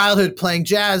 his childhood playing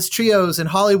jazz trios in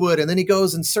Hollywood, and then he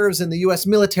goes and serves in the U.S.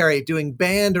 military doing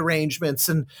band arrangements,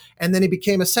 and then he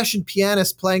became a session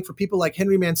pianist playing for people like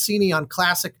Henry Mancini on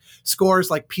classic scores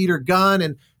like Peter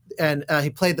Gunn, and he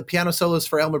played the piano solos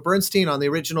for Elmer Bernstein on the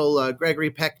original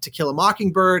Gregory Peck To Kill a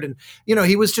Mockingbird, and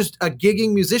he was just a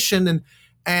gigging musician,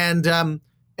 and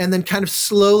then kind of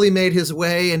slowly made his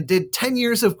way and did 10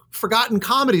 years of forgotten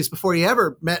comedies before he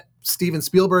ever met Steven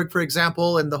Spielberg, for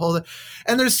example, and the whole.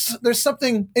 And there's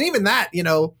something, and even that,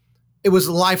 it was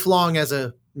lifelong as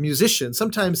a musician.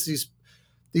 Sometimes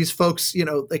these folks,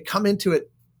 they come into it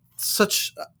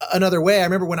such another way. I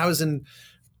remember when I was in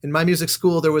my music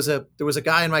school, there was a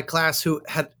guy in my class who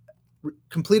had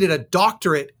completed a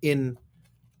doctorate in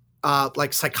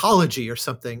like psychology or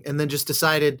something, and then just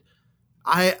decided,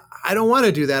 I don't want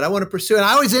to do that. I want to pursue it.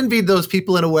 I always envied those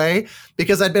people in a way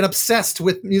because I'd been obsessed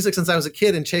with music since I was a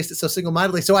kid and chased it so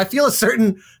single-mindedly. So I feel a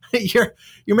certain you're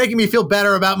making me feel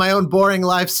better about my own boring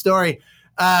life story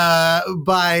by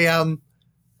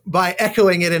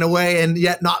echoing it in a way and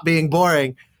yet not being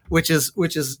boring, which is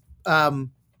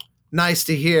nice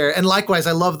to hear. And likewise,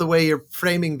 I love the way you're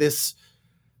framing this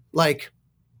like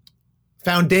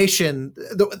foundation.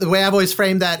 The way I've always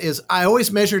framed that is I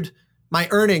always measured my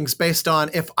earnings based on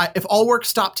if all work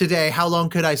stopped today, how long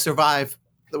could I survive?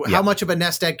 How much of a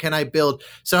nest egg can I build?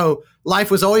 So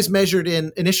life was always measured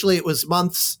initially it was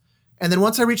months. And then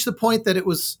once I reached the point that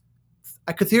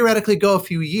I could theoretically go a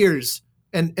few years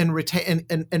and retain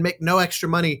and make no extra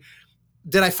money,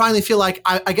 did I finally feel like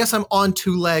I guess I'm on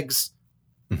two legs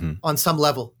on some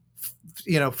level,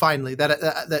 finally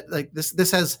that like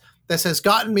this has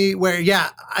gotten me where,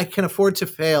 I can afford to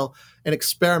fail and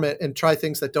experiment and try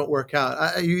things that don't work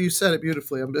out. You said it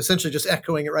beautifully. I'm essentially just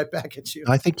echoing it right back at you.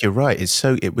 I think you're right.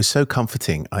 It was so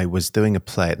comforting. I was doing a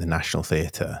play at the National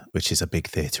Theatre, which is a big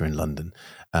theatre in London,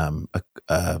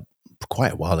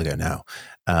 quite a while ago now.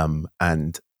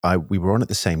 And we were on at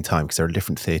the same time because there are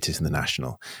different theatres in the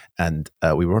National. And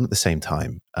we were on at the same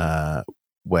time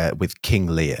where with King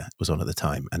Lear was on at the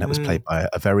time. And that was played by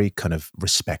a very kind of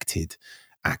respected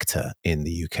actor in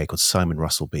the UK called Simon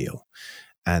Russell Beale.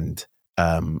 And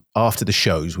after the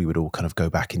shows, we would all kind of go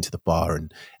back into the bar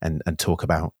and talk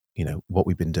about, what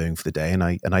we've been doing for the day. And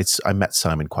I met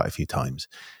Simon quite a few times.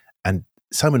 And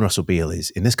Simon Russell Beale is,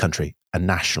 in this country, a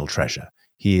national treasure.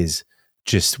 He is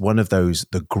just one of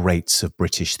the greats of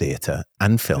British theatre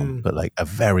and film, but like a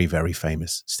very, very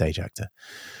famous stage actor.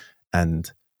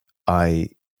 And I,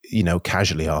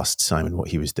 casually asked Simon what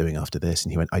he was doing after this.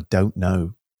 And he went, I don't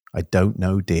know,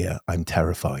 dear. I'm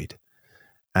terrified.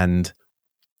 And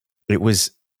it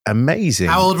was amazing.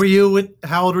 How old were you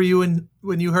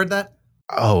when you heard that?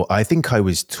 Oh, I think I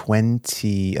was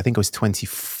 20. I think I was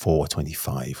 24,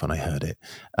 25 when I heard it.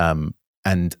 And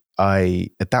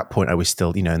at that point, I was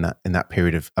still, in that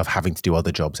period of having to do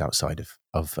other jobs outside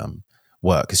of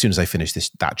work. As soon as I finished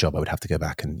that job, I would have to go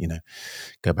back and,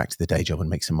 go back to the day job and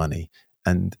make some money.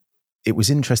 And it was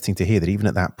interesting to hear that even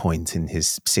at that point in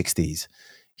his 60s,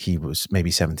 he was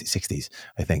maybe 70s, 60s,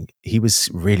 I think. He was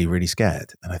really, really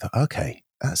scared. And I thought, okay,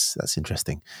 that's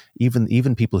interesting.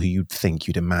 Even people who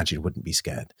you'd imagine wouldn't be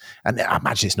scared. And I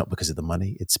imagine it's not because of the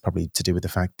money. It's probably to do with the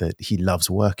fact that he loves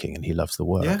working and he loves the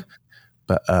work. Yeah.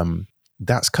 But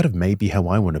that's kind of maybe how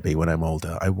I want to be when I'm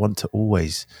older. I want to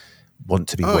always want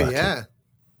to be working. Yeah.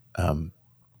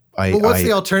 What's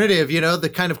the alternative?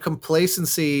 The kind of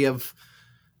complacency of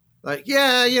like,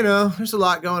 there's a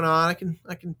lot going on. I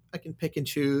can pick and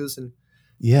choose, and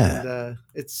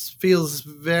it feels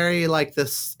very like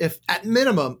this. If at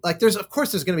minimum, like there's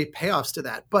going to be payoffs to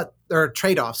that, but there are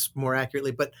trade-offs more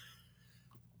accurately. But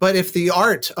if the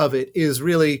art of it is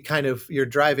really kind of your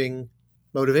driving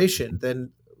motivation, then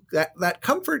that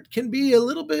comfort can be a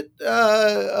little bit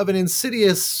of an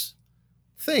insidious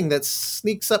thing that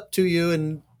sneaks up to you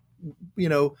and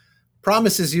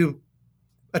promises you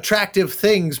attractive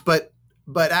things, but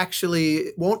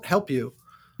actually won't help you.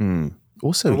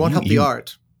 Also, it won't help the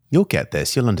art. You'll get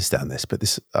this. You'll understand this. But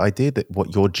this idea that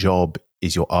what your job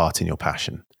is your art and your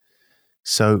passion.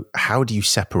 So how do you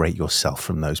separate yourself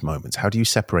from those moments? How do you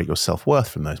separate your self-worth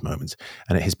from those moments?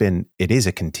 And it is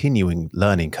a continuing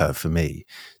learning curve for me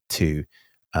to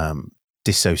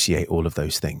dissociate all of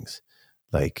those things.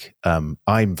 Like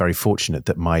I'm very fortunate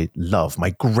that my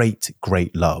great,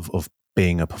 great love of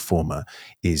being a performer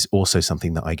is also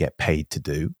something that I get paid to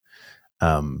do.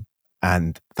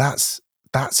 And that's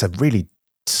a really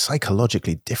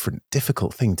psychologically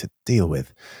difficult thing to deal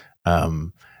with.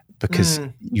 because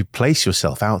you place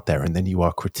yourself out there and then you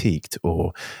are critiqued,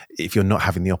 or if you're not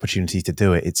having the opportunity to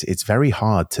do it, it's very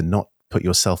hard to not put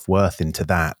your self-worth into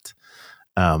that.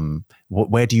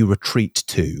 Where do you retreat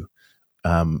to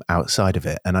outside of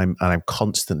it? And I'm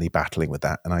constantly battling with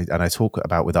that. And I talk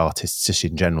about with artists just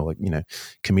in general, like,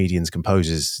 comedians,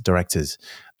 composers, directors,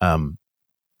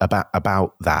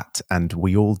 about that, and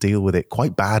we all deal with it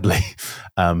quite badly,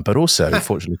 but also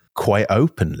fortunately quite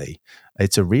openly.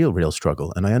 It's a real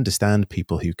struggle, and I understand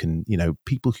people who can,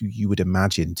 people who you would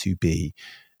imagine to be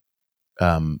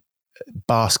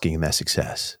basking in their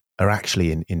success are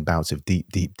actually in bouts of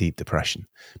deep depression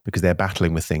because they're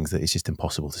battling with things that it's just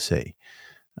impossible to see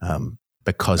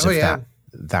because of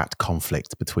that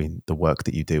conflict between the work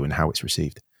that you do and how it's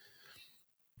received.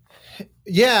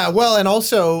 Yeah, well, and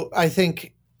also I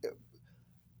think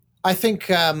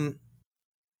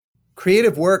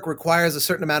creative work requires a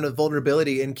certain amount of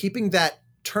vulnerability, and keeping that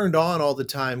turned on all the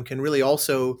time can really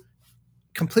also,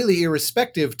 completely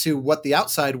irrespective to what the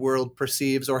outside world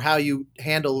perceives or how you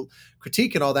handle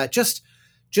critique and all that, just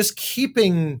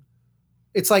keeping,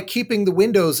 it's like keeping the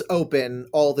windows open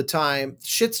all the time.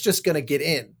 Shit's just going to get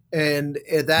in. And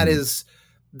that is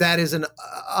an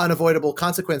unavoidable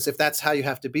consequence if that's how you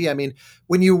have to be. I mean,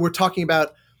 when you were talking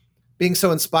about being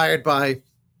so inspired by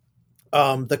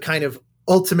the kind of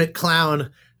ultimate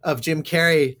clown of Jim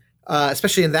Carrey,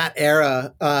 especially in that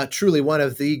era, truly one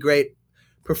of the great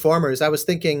performers. I was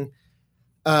thinking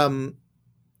how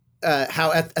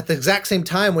at the exact same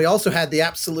time, we also had the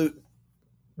absolute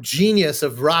genius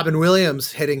of Robin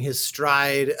Williams hitting his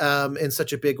stride in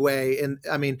such a big way. And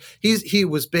I mean, he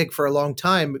was big for a long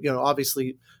time,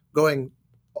 obviously going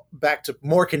back to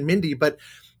Mork and Mindy, but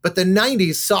the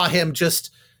 90s saw him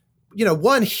just,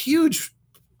 one huge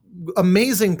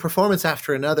amazing performance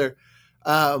after another,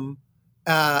 and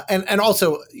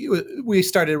also we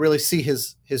started to really see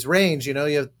his range. You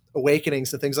have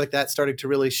Awakenings and things like that starting to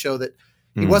really show that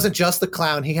he wasn't just the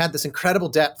clown. He had this incredible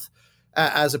depth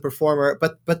as a performer.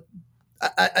 But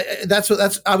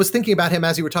I was thinking about him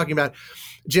as you were talking about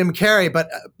Jim Carrey. But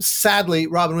sadly,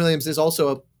 Robin Williams is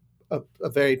also a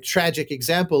very tragic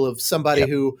example of somebody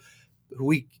who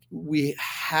we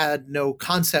had no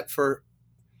concept for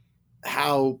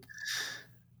how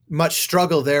much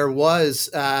struggle there was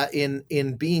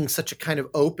in being such a kind of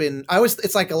open.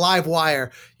 It's like a live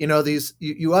wire,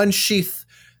 you unsheath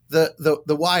the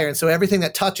wire, and so everything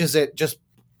that touches it just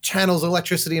channels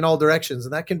electricity in all directions,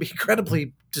 and that can be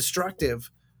incredibly destructive.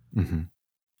 Mm-hmm.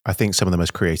 I think some of the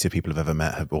most creative people I've ever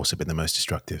met have also been the most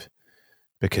destructive,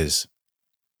 because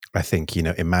I think,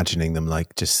 imagining them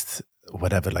like just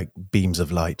whatever, like beams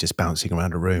of light just bouncing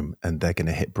around a room, and they're going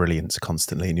to hit brilliance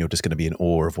constantly, and you're just going to be in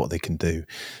awe of what they can do.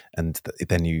 And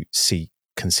then you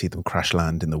can see them crash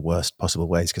land in the worst possible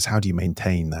ways, because how do you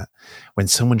maintain that when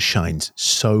someone shines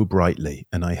so brightly?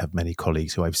 And I have many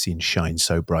colleagues who I've seen shine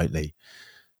so brightly,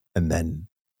 and then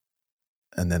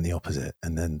the opposite,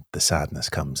 and then the sadness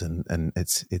comes, and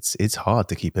it's hard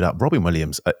to keep it up. Robin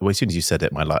Williams, as soon as you said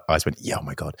it, my eyes went, yeah, oh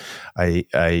my God.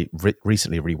 I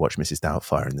recently rewatched Mrs.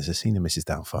 Doubtfire, and there's a scene in Mrs.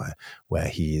 Doubtfire where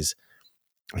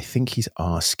I think he's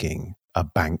asking a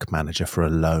bank manager for a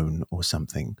loan or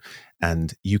something,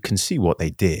 and you can see what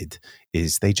they did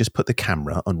is they just put the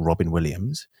camera on Robin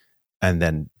Williams, and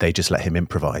then they just let him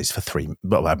improvise for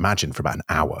I imagine for about an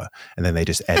hour, and then they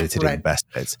just edited in the best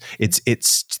bits. It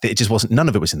just wasn't, none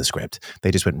of it was in the script.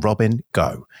 They just went, Robin,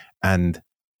 go. And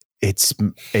it's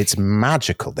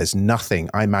magical. There's nothing,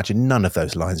 I imagine none of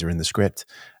those lines are in the script,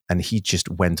 and he just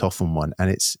went off on one. And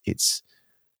it's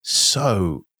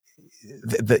so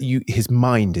that his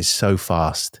mind is so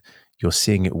fast. You're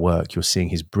seeing it work. You're seeing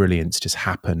his brilliance just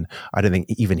happen. I don't think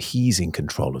even he's in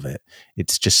control of it.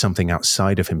 It's just something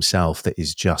outside of himself that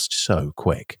is just so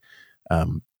quick.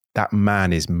 That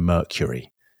man is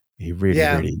Mercury. He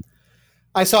really.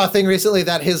 I saw a thing recently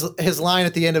that his line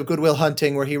at the end of Good Will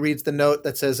Hunting, where he reads the note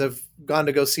that says, I've gone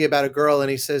to go see about a girl, and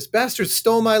he says, bastards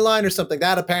stole my line or something.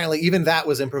 That apparently, even that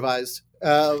was improvised.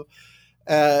 Where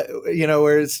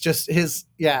it's just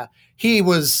he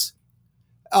was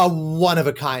a one of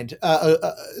a kind,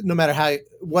 no matter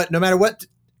what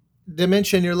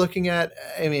dimension you're looking at.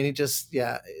 I mean, it's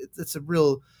a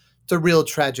real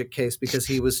tragic case, because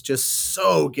he was just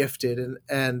so gifted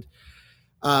and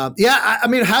I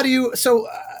mean, how do you,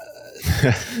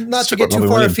 not to get too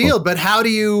far afield, but how do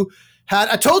you,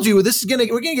 I told you we're going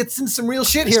to get into some real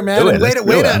shit here, man. And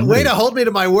way to hold me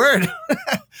to my word.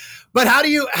 But how do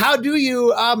you,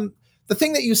 the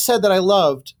thing that you said that I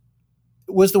loved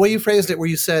was the way you phrased it, where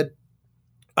you said,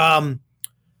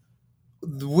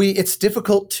 it's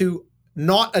difficult to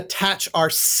not attach our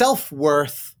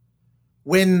self-worth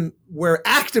when we're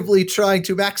actively trying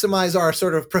to maximize our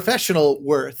sort of professional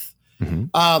worth.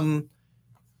 Mm-hmm.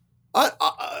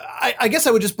 I guess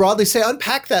I would just broadly say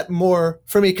unpack that more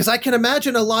for me, because I can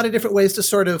imagine a lot of different ways to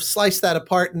sort of slice that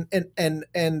apart and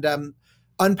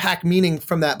unpack meaning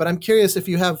from that. But I'm curious if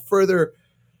you have further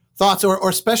thoughts or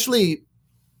especially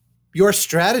your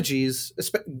strategies.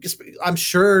 I'm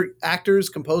sure actors,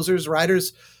 composers,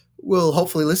 writers will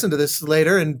hopefully listen to this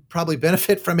later and probably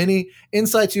benefit from any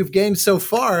insights you've gained so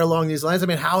far along these lines. I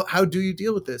mean, how do you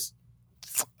deal with this?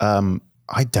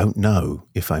 I don't know,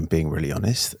 if I'm being really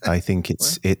honest. I think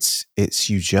it's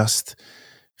you just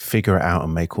figure it out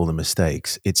and make all the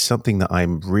mistakes. It's something that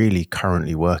I'm really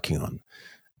currently working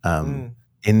on.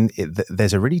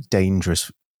 There's a really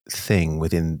dangerous thing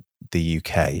within the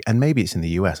UK, and maybe it's in the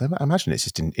US. I imagine it's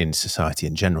just in society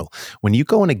in general. When you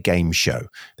go on a game show,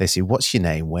 they say, "What's your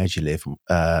name? Where do you live?"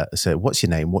 So, "What's your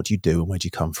name? What do you do? And where do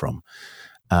you come from?"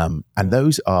 And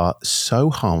those are so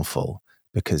harmful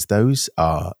because those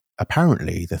are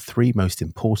apparently the three most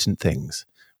important things.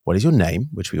 What is your name?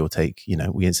 Which we all take,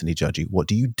 we instantly judge you. What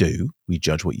do you do? We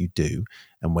judge what you do.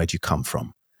 And where do you come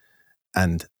from?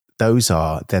 And those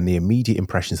are then the immediate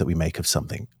impressions that we make of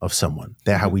someone.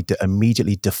 They're how we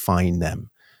immediately define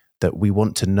them, that we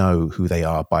want to know who they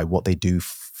are by what they do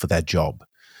for their job.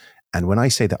 And when I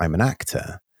say that I'm an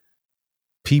actor,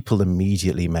 people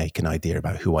immediately make an idea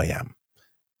about who I am.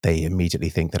 They immediately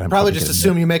think that I'm probably just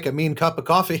assume you make a mean cup of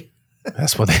coffee.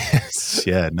 That's what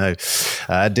no,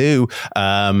 I do.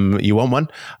 You want one?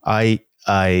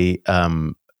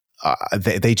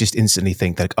 They just instantly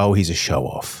think that, oh, he's a show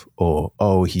off, or,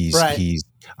 oh, he's,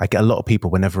 I get a lot of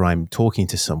people whenever I'm talking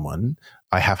to someone,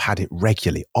 I have had it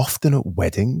regularly, often at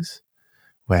weddings,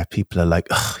 where people are like,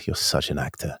 oh, you're such an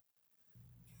actor.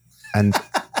 And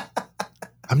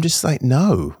I'm just like,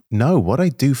 no, what I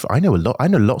do I know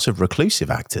lots of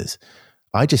reclusive actors.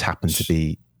 I just happen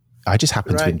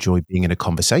to enjoy being in a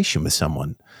conversation with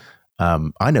someone.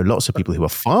 I know lots of people who are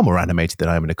far more animated than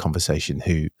I am in a conversation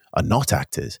who are not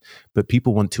actors, but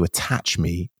people want to attach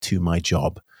me to my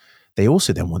job. They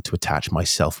also then want to attach my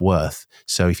self-worth.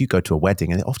 So if you go to a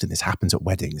wedding, and often this happens at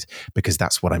weddings because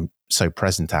that's what I'm so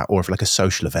present at, or if like a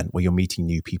social event where you're meeting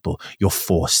new people, you're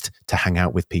forced to hang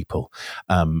out with people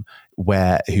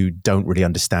who don't really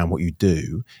understand what you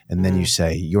do. And then you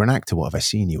say, you're an actor, what have I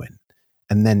seen you in?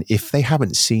 And then if they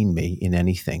haven't seen me in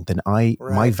anything, then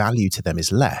my value to them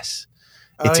is less.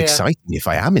 It's exciting if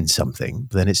I am in something,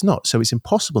 but then it's not. So it's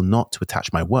impossible not to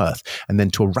attach my worth. And then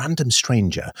to a random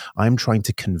stranger, I'm trying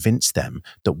to convince them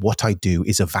that what I do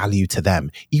is of value to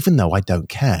them, even though I don't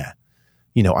care.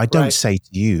 I don't say to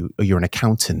you, oh, you're an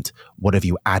accountant. What have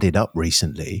you added up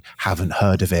recently? Haven't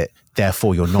heard of it.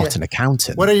 Therefore, you're not an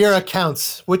accountant. What are your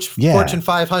accounts? Which Fortune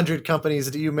 500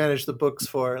 companies do you manage the books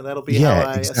for? And that'll be how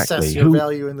I assess your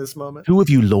value in this moment. Who have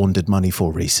you laundered money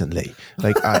for recently?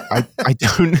 Like I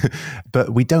don't, but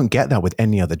we don't get that with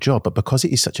any other job. But because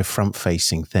it is such a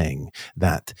front-facing thing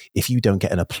that if you don't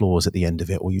get an applause at the end of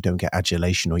it, or you don't get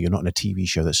adulation, or you're not in a TV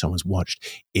show that someone's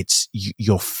watched,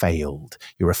 you're failed.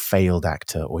 You're a failed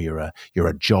actor, or you're a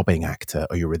jobbing actor,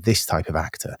 or you're a this type of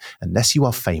actor. Unless you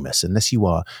are famous, unless you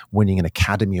are winning an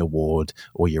Academy Award,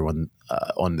 or you're on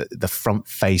the front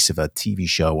face of a TV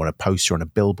show, or a poster on a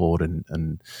billboard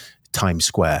in Times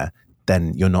Square,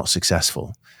 then you're not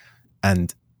successful.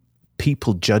 And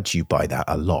people judge you by that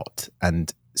a lot.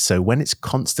 And so when it's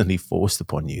constantly forced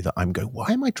upon you that I'm going, why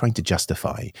am I trying to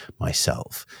justify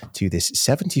myself to this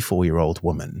 74-year-old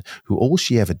woman who all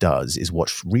she ever does is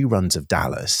watch reruns of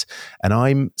Dallas, and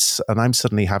I'm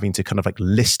suddenly having to kind of like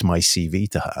list my CV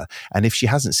to her, and if she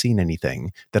hasn't seen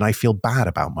anything, then I feel bad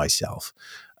about myself.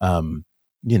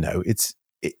 It's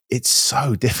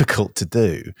so difficult to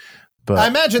do. But I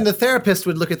imagine the therapist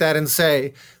would look at that and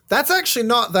say, that's actually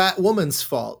not that woman's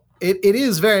fault. It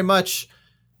is very much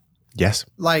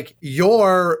like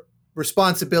your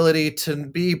responsibility to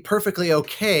be perfectly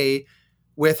okay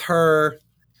with her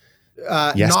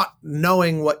not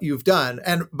knowing what you've done.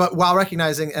 But while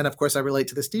recognizing, and of course I relate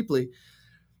to this deeply,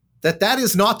 that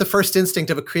is not the first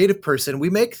instinct of a creative person. We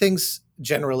make things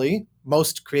generally,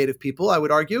 most creative people, I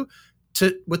would argue,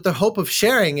 with the hope of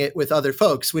sharing it with other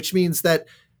folks, which means that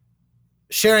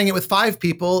sharing it with 5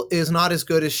 people is not as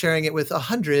good as sharing it with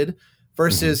 100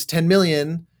 versus 10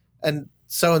 million and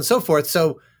so forth.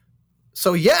 So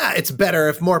yeah, it's better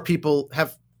if more people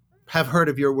have heard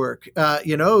of your work.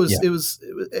 It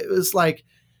was like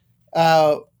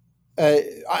I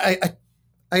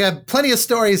have plenty of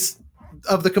stories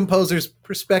of the composer's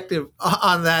perspective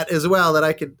on that as well that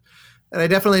I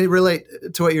definitely relate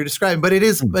to what you're describing. But it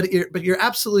is, but you're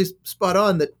absolutely spot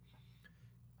on that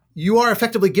you are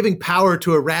effectively giving power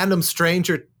to a random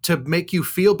stranger to make you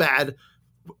feel bad.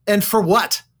 And for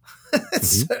what?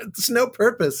 It's no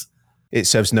purpose. It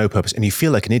serves no purpose. And you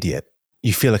feel like an idiot.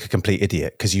 You feel like a complete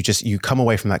idiot because you come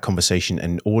away from that conversation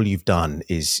and all you've done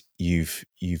is you've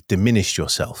diminished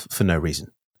yourself for no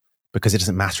reason, because it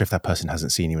doesn't matter if that person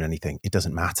hasn't seen you in anything. It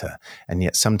doesn't matter. And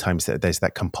yet sometimes there's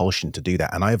that compulsion to do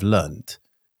that. And I have learned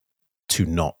to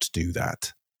not do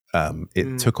that.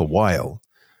 It took a while,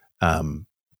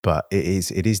 but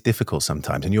it is difficult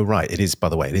sometimes. And you're right. It is, by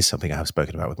the way, it is something I have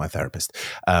spoken about with my therapist,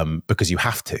 because you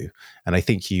have to. And I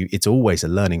think it's always a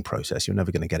learning process. You're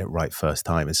never going to get it right first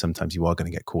time. And sometimes you are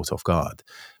going to get caught off guard.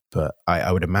 But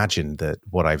I would imagine that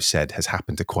what I've said has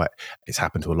happened to it's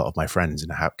happened to a lot of my friends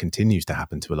and continues to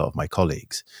happen to a lot of my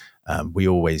colleagues. We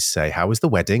always say, how was the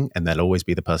wedding? And there'll always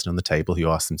be the person on the table who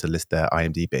asks them to list their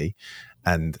IMDb.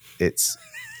 And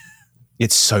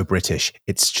it's so British.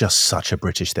 It's just such a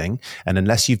British thing. And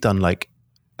unless you've done like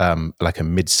a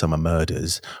Midsummer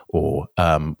Murders, or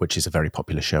which is a very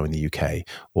popular show in the UK,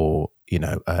 or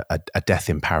a Death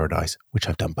in Paradise, which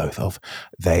I've done both of,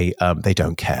 they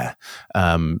don't care.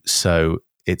 So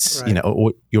it's right.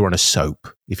 Or you're on a soap.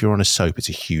 If you're on a soap, it's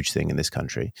a huge thing in this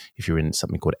country. If you're in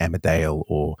something called Emmerdale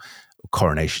or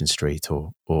Coronation Street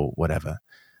or whatever,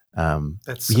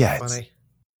 that's so funny.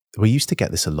 We used to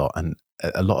get this a lot, and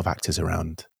a lot of actors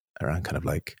around kind of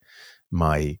like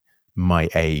my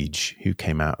age who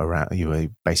came out around,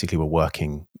 basically were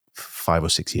working 5 or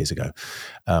 6 years ago.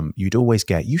 You'd always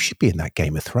get, you should be in that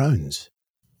Game of Thrones.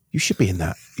 You should be in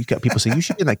that. You get people say, you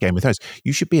should be in that Game of Thrones.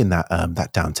 You should be in that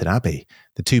Downton Abbey,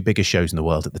 the 2 biggest shows in the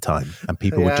world at the time. And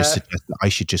people would just suggest that I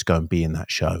should just go and be in that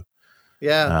show.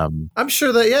 Yeah. I'm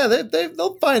sure that,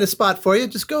 they'll find a spot for you.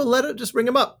 Just go, just ring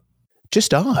them up.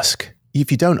 Just ask. If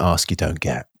you don't ask, you don't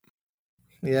get.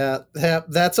 Yeah,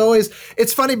 that's always,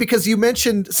 it's funny because you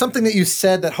mentioned something that you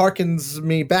said that harkens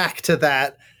me back to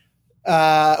that.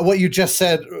 What you just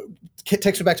said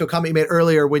takes me back to a comment you made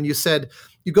earlier when you said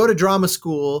you go to drama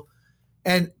school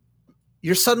and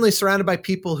you're suddenly surrounded by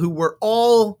people who were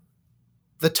all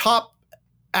the top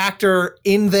actor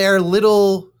in their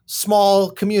little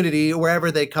small community, wherever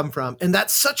they come from. And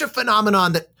that's such a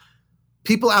phenomenon that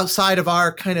people outside of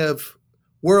our kind of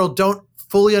world don't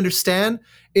fully understand,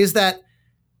 is that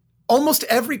almost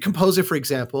every composer, for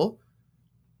example,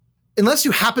 unless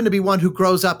you happen to be one who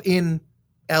grows up in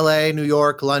LA, New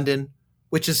York, London,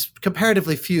 which is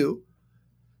comparatively few,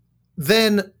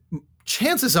 then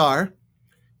chances are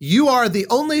you are the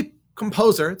only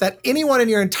composer that anyone in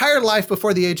your entire life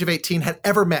before the age of 18 had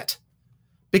ever met.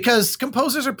 Because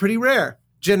composers are pretty rare,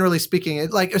 generally speaking,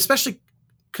 like especially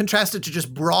contrasted to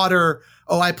just broader,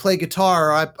 I play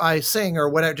guitar, or I sing, or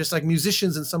whatever, just like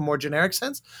musicians in some more generic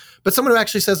sense. But someone who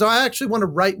actually says, I actually want to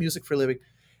write music for a living.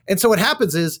 And so what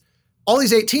happens is all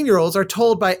these 18-year-olds are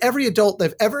told by every adult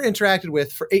they've ever interacted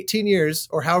with for 18 years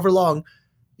or however long,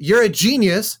 you're a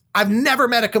genius. I've never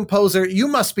met a composer. You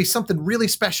must be something really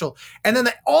special. And then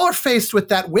they all are faced with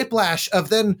that whiplash of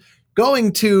then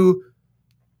going to,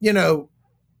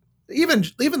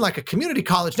 even like a community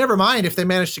college, never mind if they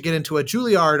manage to get into a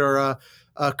Juilliard or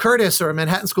a Curtis or a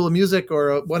Manhattan School of Music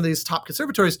or one of these top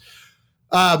conservatories,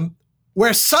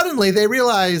 where suddenly they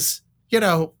realize,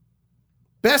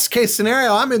 best case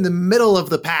scenario, I'm in the middle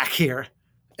of the pack here.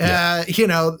 Yeah.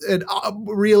 And,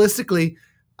 realistically,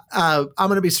 I'm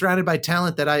going to be surrounded by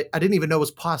talent that I didn't even know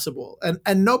was possible.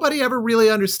 And nobody ever really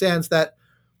understands that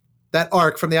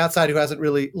arc from the outside who hasn't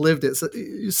really lived it. So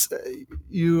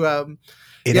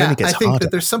I think harder. that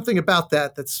there's something about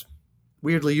that that's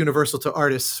weirdly universal to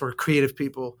artists or creative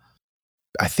people.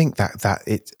 I think that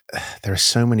there are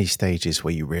so many stages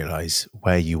where you realize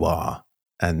where you are,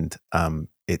 and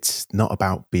it's not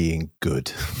about being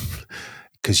good,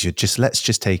 because let's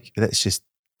just take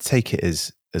it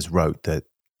as rote that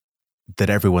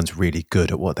everyone's really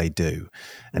good at what they do.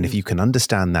 And if you can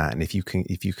understand that, and if you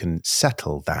can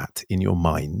settle that in your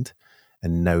mind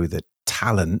and know that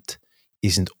talent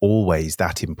isn't always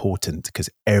that important because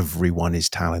everyone is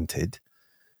talented,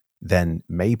 then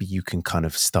maybe you can kind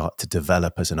of start to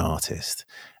develop as an artist.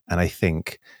 And I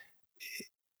think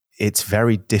it's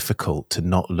very difficult to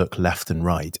not look left and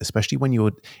right, especially when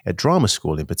you're at drama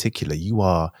school in particular. You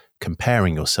are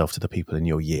comparing yourself to the people in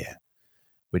your year,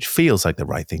 which feels like the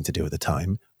right thing to do at the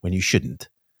time when you shouldn't.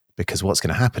 Because what's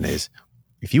going to happen is,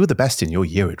 if you were the best in your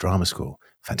year at drama school,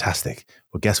 fantastic.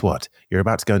 Well, guess what? You're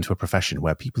about to go into a profession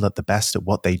where people are the best at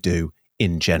what they do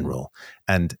in general.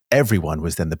 And everyone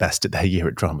was then the best at their year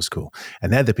at drama school.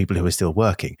 And they're the people who are still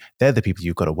working. They're the people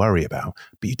you've got to worry about.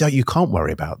 But you can't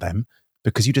worry about them,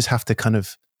 because you just have to kind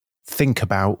of think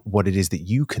about what it is that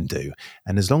you can do.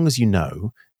 And as long as you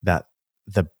know that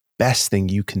the best thing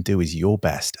you can do is your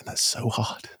best. And that's so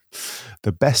hard.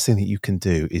 The best thing that you can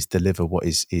do is deliver what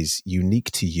is unique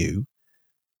to you.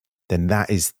 Then that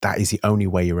is the only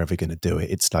way you're ever going to do it.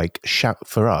 It's like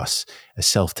for us, a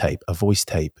self-tape, a voice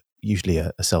tape, usually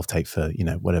a self-tape for,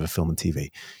 whatever film and TV.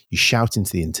 You shout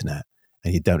into the internet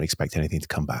and you don't expect anything to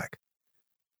come back.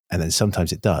 And then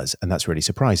sometimes it does. And that's really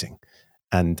surprising.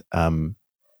 And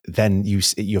then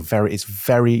it's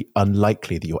very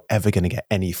unlikely that you're ever going to get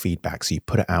any feedback. So you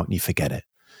put it out and you forget it.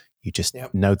 You just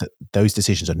know that those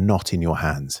decisions are not in your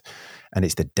hands. And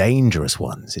it's the dangerous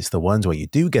ones. It's the ones where you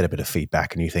do get a bit of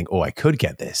feedback and you think, oh, I could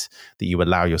get this, that you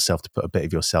allow yourself to put a bit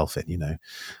of yourself in,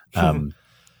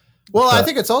 Well, I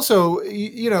think it's also,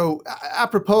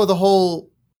 apropos the whole,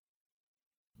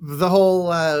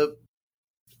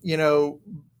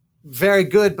 very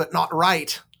good but not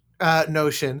right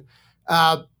notion.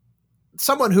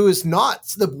 Someone who is not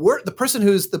the person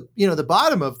who's the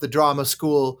bottom of the drama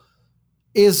school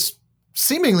is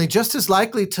seemingly just as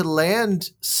likely to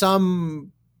land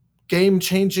some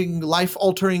game-changing,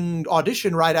 life-altering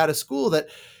audition right out of school that,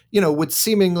 would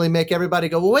seemingly make everybody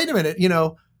go, well, wait a minute,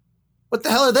 what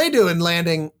the hell are they doing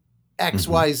landing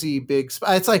XYZ big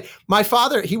spot? It's like my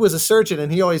father, he was a surgeon, and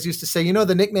he always used to say,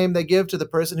 the nickname they give to the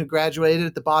person who graduated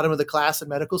at the bottom of the class in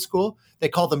medical school? They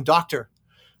call them doctor.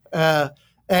 It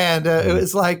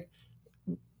was like,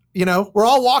 we're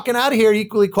all walking out of here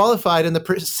equally qualified, and the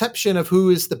perception of who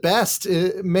is the best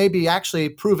may be actually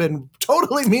proven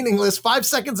totally meaningless 5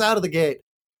 seconds out of the gate.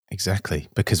 Exactly.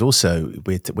 Because also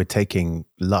we're taking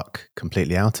luck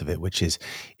completely out of it, which is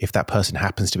if that person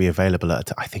happens to be available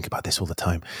I think about this all the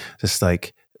time, just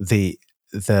like the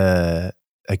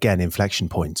again, inflection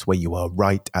points where you are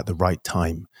right at the right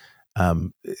time.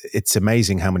 It's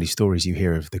amazing how many stories you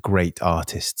hear of the great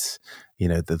artists,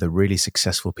 the really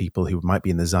successful people who might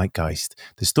be in the zeitgeist.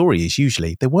 The story is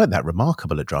usually they weren't that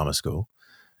remarkable at drama school,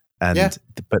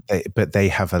 but they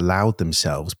have allowed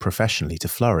themselves professionally to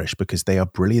flourish because they are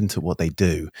brilliant at what they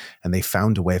do, and they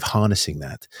found a way of harnessing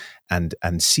that and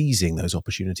seizing those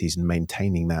opportunities and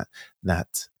maintaining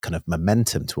that kind of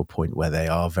momentum to a point where they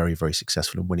are very, very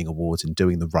successful in winning awards and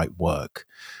doing the right work.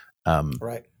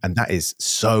 Right. And that is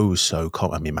so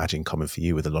common. Imagine common for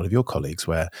you with a lot of your colleagues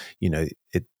where,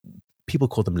 people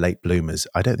call them late bloomers.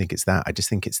 I don't think it's that. I just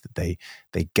think it's that they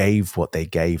gave what they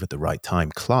gave at the right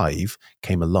time. Clive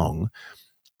came along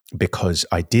because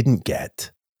I didn't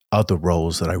get other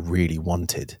roles that I really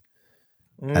wanted.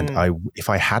 And if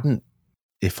I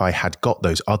had got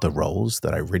those other roles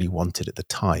that I really wanted at the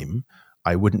time,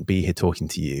 I wouldn't be here talking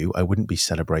to you. I wouldn't be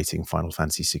celebrating Final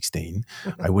Fantasy 16.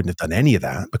 I wouldn't have done any of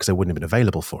that because I wouldn't have been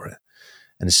available for it.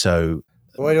 And so,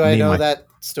 boy, do I know that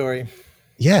story.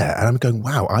 Yeah. And I'm going,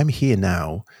 wow, I'm here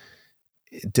now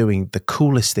doing the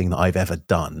coolest thing that I've ever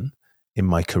done in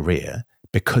my career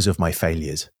because of my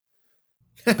failures,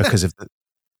 because of it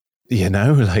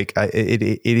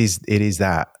is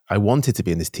that I wanted to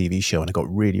be in this TV show and I got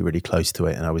really, really close to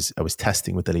it. And I was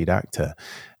testing with the lead actor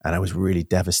and I was really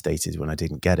devastated when I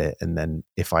didn't get it. And then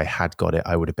if I had got it,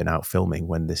 I would have been out filming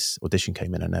when this audition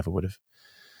came in. I never would have.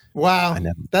 Wow.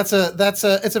 It's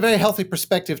a very healthy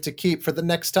perspective to keep for the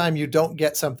next time you don't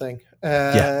get something,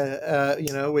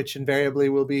 which invariably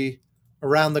will be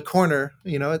around the corner.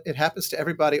 It happens to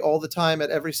everybody all the time at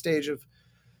every stage of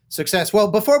success.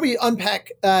 Well, before we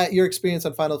unpack your experience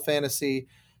on Final Fantasy,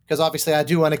 because obviously I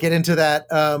do want to get into that,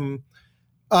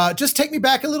 just take me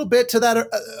back a little bit to that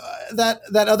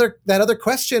other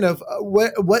question of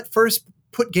what first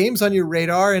put games on your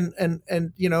radar, and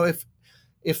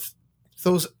if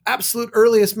those absolute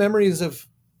earliest memories of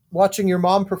watching your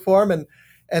mom perform and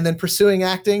then pursuing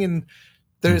acting, and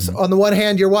there's on the one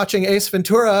hand you're watching Ace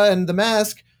Ventura and The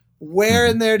Mask. Where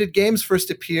in there did games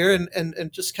first appear,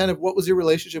 and just kind of what was your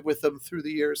relationship with them through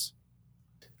the years?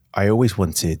 I always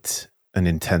wanted a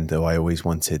Nintendo. I always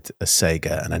wanted a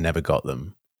Sega, and I never got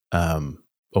them.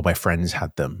 Or my friends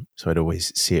had them, so I'd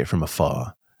always see it from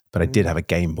afar. But I did have a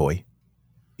Game Boy.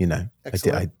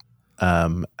 Excellent.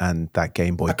 And that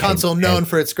Game Boy, a console known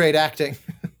for its great acting.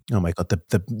 Oh my God,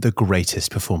 the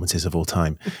greatest performances of all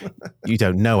time. You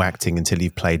don't know acting until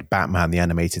you've played Batman, the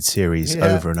animated series,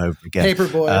 over and over again.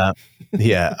 Paperboy.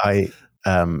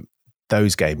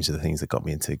 Those games are the things that got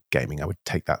me into gaming. I would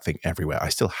take that thing everywhere. I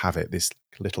still have it, this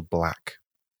little black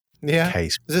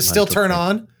case. Does it still turn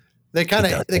on? They kind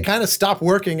of stop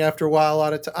working after a while. A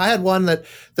lot of time. I had one that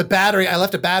I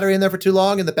left a battery in there for too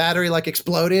long, and the battery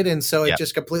exploded, and so it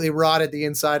just completely rotted the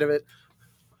inside of it.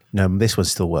 No, this one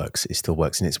still works. It still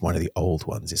works, and it's one of the old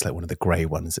ones. It's like one of the grey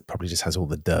ones that probably just has all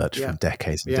the dirt from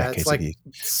decades and decades it's of use.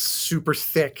 super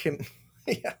thick, and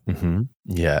Yeah.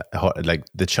 Yeah, like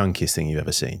the chunkiest thing you've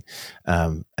ever seen.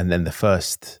 And then the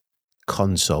first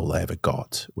console I ever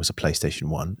got was a PlayStation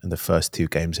 1, and the first two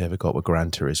games I ever got were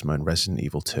Gran Turismo and Resident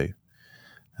Evil 2.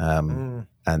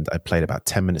 And I played about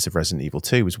 10 minutes of Resident Evil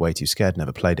 2, was way too scared,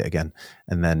 never played it again.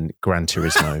 And then Gran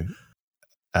Turismo,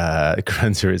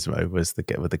 Gran Turismo was the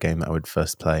game that I would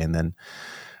first play. And then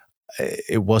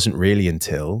it wasn't really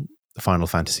until Final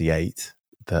Fantasy VIII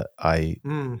that I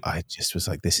just was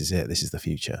like, this is it, this is the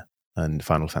future. And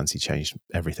Final Fantasy changed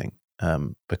everything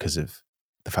because of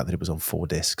the fact that it was on 4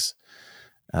 discs.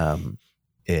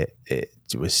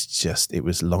 It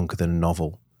was longer than a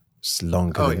novel. It's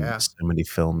longer than so many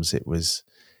films. It was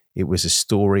a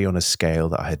story on a scale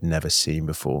that I had never seen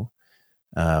before.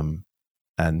 And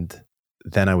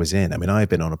then I was in. I mean, I've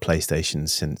been on a PlayStation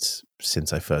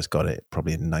since I first got it,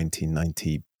 probably in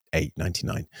 1998,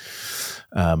 99.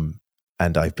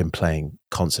 And I've been playing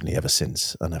constantly ever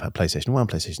since. And I've had PlayStation 1,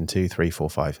 PlayStation 2, 3, 4,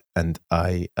 5. And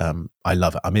I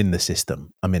love it. I'm in the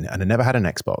system. I'm in it. And I never had an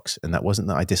Xbox. And that wasn't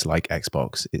that I dislike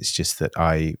Xbox. It's just that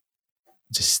I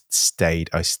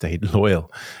stayed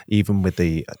loyal, even with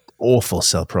the awful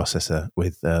cell processor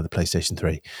with the PlayStation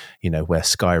 3, where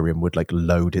Skyrim would like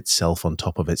load itself on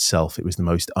top of itself. It was the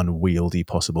most unwieldy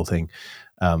possible thing.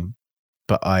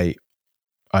 But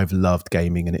I've loved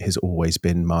gaming, and it has always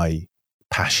been my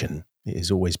passion. It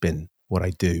has always been what I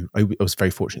do. I was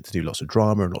very fortunate to do lots of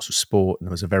drama and lots of sport, and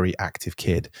I was a very active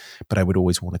kid, but I would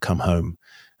always want to come home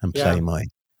and play my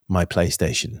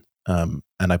PlayStation. And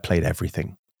I played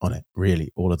everything on it,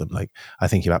 really, all of them. Like, I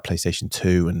think about PlayStation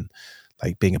 2 and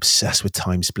like being obsessed with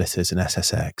Time Splitters and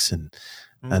SSX and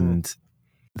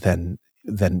then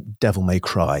Devil May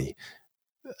Cry.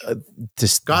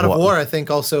 God of War, I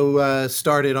think, also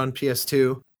started on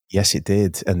PS2. Yes, it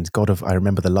did. And I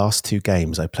remember the last 2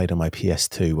 games I played on my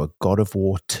PS2 were God of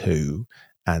War 2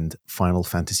 and Final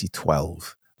Fantasy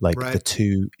 12. Like the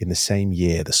 2 in the same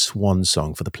year, the swan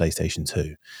song for the PlayStation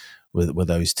 2 were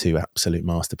those 2 absolute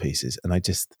masterpieces. And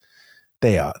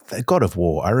they're God of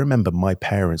War. I remember my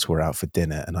parents were out for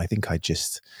dinner, and I think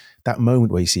that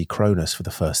moment where you see Cronus for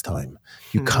the first time,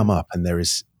 you come up and there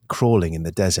is crawling in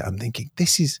the desert. I'm thinking,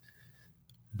 this is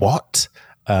what?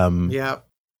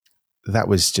 That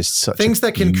was just such things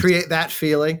that can create that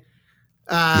feeling.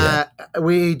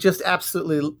 We just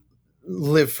absolutely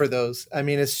live for those. I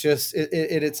mean, it's just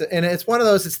it's one of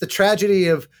those. It's the tragedy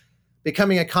of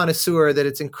becoming a connoisseur that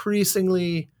it's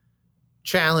increasingly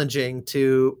challenging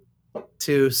to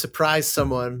surprise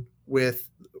someone with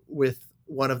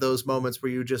one of those moments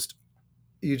where you just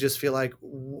feel like,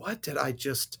 what did I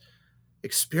just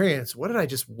experience? What did I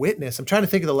just witness? I'm trying to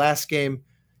think of the last game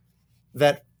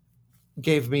that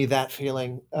gave me that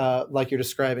feeling, like you're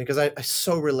describing, because I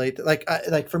so relate.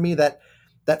 Like for me, that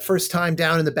first time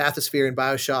down in the bathysphere in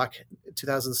BioShock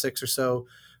 2006 or so,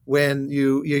 when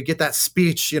you get that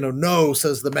speech, no,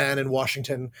 says the man in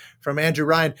Washington, from Andrew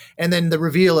Ryan, and then the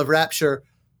reveal of Rapture,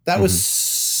 that was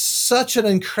such an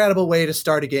incredible way to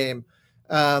start a game,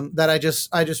 that I just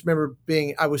remember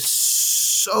I was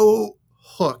so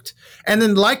hooked. And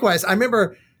then likewise, I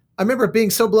remember being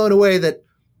so blown away that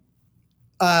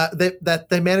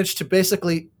they managed to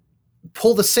basically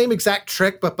pull the same exact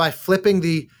trick, but by flipping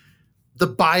the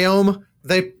biome.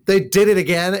 They did it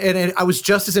again, and I was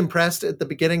just as impressed at the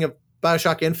beginning of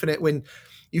BioShock Infinite when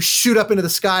you shoot up into the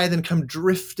sky and then come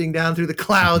drifting down through the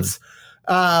clouds.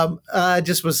 Those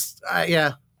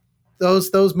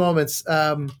moments.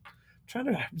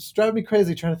 It's driving me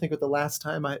crazy trying to think of the last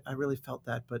time I really felt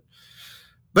that, but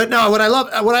no. What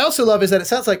I also love is that it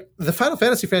sounds like the Final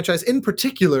Fantasy franchise in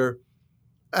particular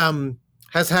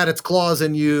has had its claws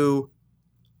in you,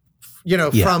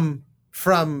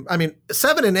 from I mean,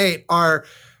 7 and 8 are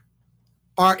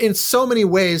in so many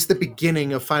ways the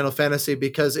beginning of Final Fantasy,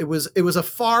 because it was a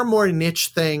far more niche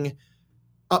thing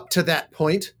up to that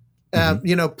point.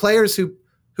 Players who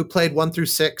played 1 through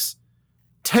 6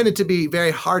 tended to be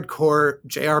very hardcore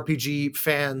JRPG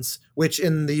fans, which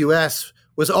in the US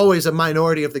was always a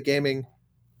minority of the gaming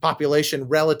population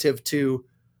relative to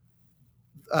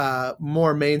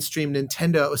more mainstream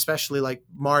Nintendo, especially like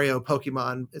Mario,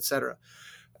 Pokemon, etc.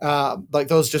 Like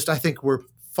those just, I think, were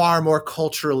far more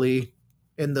culturally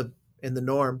in the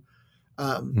norm.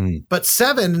 But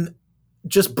 7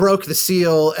 just broke the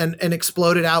seal and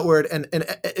exploded outward, and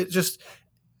it just,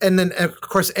 and then of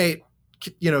course 8,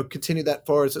 continued that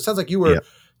forward. So it sounds like you were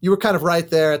kind of right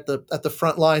there at the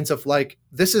front lines of like,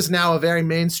 this is now a very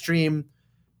mainstream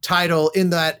title, in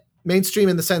that mainstream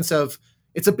in the sense of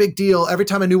it's a big deal. Every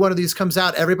time a new one of these comes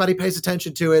out, everybody pays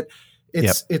attention to it.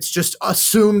 It's just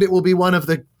assumed it will be one of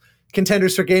the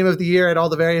contenders for Game of the Year at all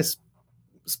the various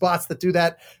spots that do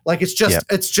that. Like it's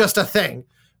just a thing.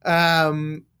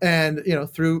 And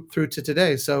through to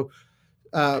today. So,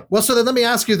 so then let me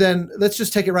ask you then, let's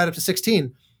just take it right up to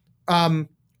 16.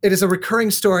 It is a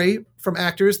recurring story from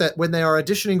actors that when they are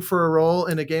auditioning for a role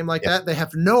in a game like that, they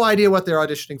have no idea what they're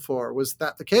auditioning for. Was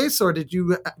that the case, or did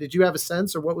you have a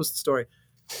sense, or what was the story?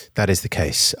 That is the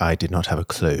case. I did not have a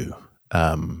clue.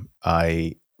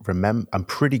 I remember I'm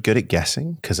pretty good at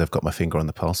guessing because I've got my finger on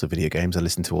the pulse of video games. I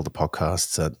listen to all the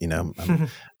podcasts. I'm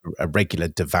a regular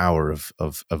devourer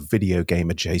of video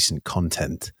game adjacent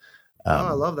content.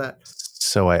 I love that.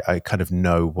 So I kind of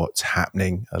know what's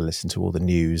happening. I listen to all the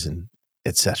news and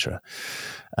etc.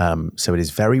 So it is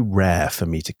very rare for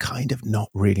me to kind of not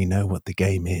really know what the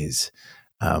game is.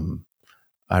 I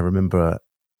remember,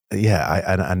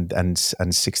 and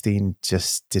 16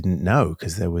 just didn't know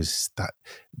because there was that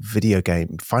video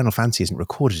game. Final Fantasy isn't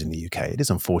recorded in the UK. It is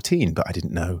on 14, but I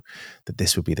didn't know that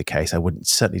this would be the case. I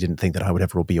certainly didn't think that I would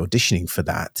ever be auditioning for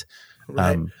that.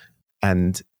 Right.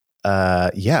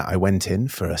 I went in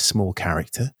for a small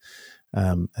character.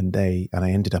 And I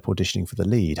ended up auditioning for the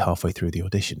lead halfway through the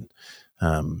audition.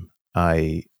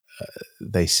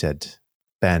 They said,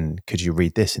 Ben, could you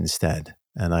read this instead?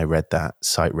 And I read that,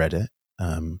 sight read it,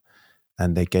 and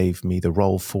they gave me the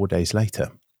role 4 days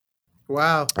later.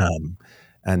 Wow.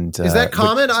 And is that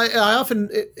common? I often,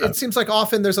 it seems like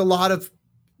often there's a lot of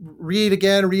read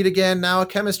again, now a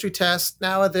chemistry test,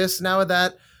 now a this, now a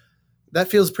that. That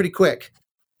feels pretty quick.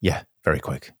 Yeah, very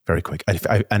quick.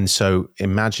 And so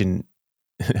imagine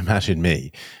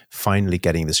me finally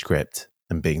getting the script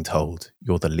and being told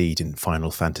you're the lead in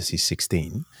Final Fantasy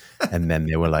 16. And then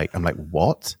they were like, I'm like,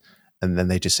 what? And then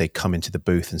they just say, come into the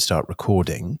booth and start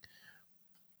recording.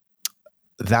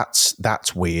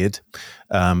 That's weird.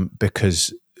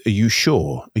 Because are you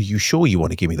sure you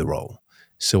want to give me the role?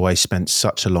 So I spent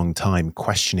such a long time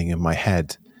questioning in my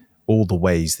head all the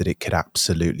ways that it could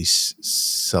absolutely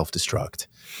self-destruct,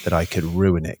 that I could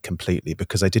ruin it completely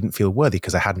because I didn't feel worthy,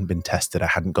 because I hadn't been tested. I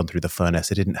hadn't gone through the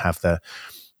furnace. I didn't have the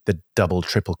double,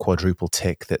 triple, quadruple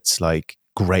tick that's like,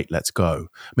 great, let's go.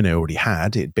 I mean, I already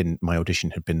had. My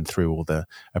audition had been through all the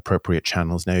appropriate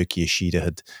channels. Naoki Yoshida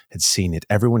had seen it.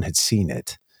 Everyone had seen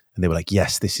it. And they were like,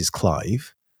 yes, this is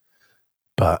Clive.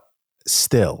 But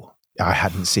still, I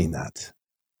hadn't seen that.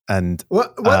 And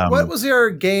what was your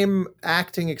game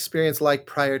acting experience like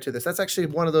prior to this? That's actually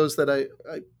one of those that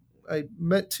I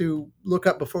meant to look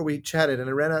up before we chatted, and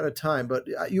I ran out of time. But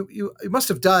you must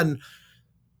have done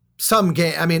some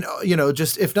game. I mean,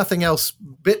 just if nothing else,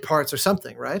 bit parts or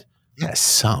something, right? Yes,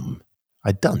 some.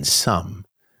 I'd done some,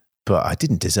 but I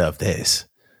didn't deserve this.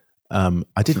 I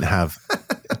didn't have.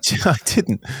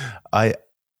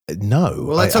 No.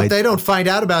 Well, let's hope they don't find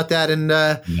out about that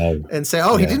and say,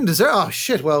 "Oh, he didn't deserve." Oh,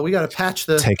 shit. Well, we got to patch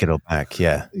the. Take it all back.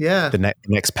 Yeah. Yeah. The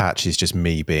next patch is just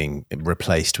me being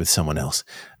replaced with someone else.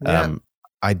 Yeah.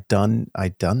 I'd done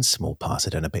small parts.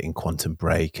 I'd done a bit in Quantum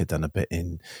Break. I'd done a bit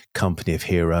in Company of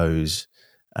Heroes.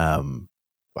 I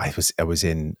was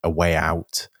in A Way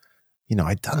Out.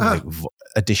 I'd done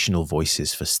additional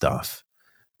voices for stuff,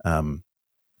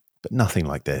 but nothing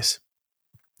like this.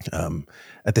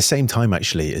 At the same time,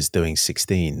 actually, as doing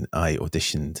 16, I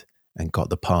auditioned and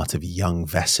got the part of young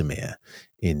Vesemir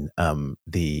in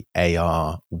the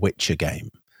AR Witcher game,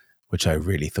 which I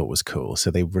really thought was cool. So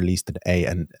they released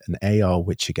an AR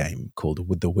Witcher game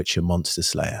called The Witcher Monster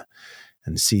Slayer,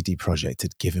 and CD Projekt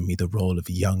had given me the role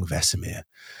of young Vesemir.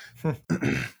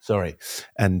 Sorry.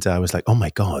 And I was like, oh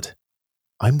my God,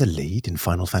 I'm the lead in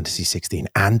Final Fantasy 16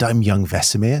 and I'm young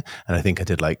Vesemir. And I think I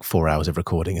did like 4 hours of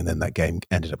recording, and then that game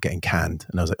ended up getting canned.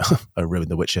 And I was like, oh, I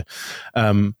ruined The Witcher.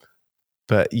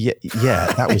 But yeah,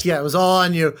 that was... yeah, it was all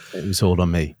on you. It was all on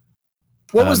me.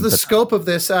 What was the scope of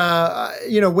this?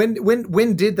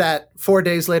 When did that 4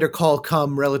 days later call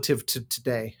come relative to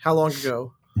today? How long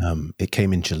ago? It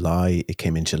came in July. It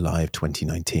came in July of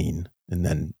 2019. And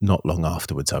then not long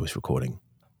afterwards, I was recording.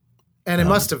 And it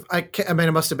must have.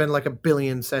 It must have been like a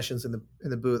billion sessions in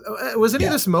the booth. Was any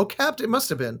of this mocapped? It must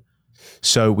have been.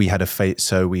 So we had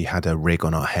a rig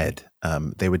on our head.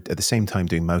 They were at the same time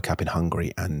doing mocap in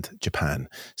Hungary and Japan.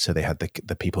 So they had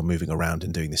the people moving around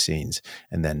and doing the scenes,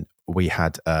 and then we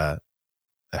had a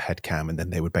head cam, and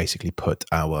then they would basically put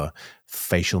our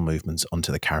facial movements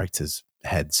onto the characters'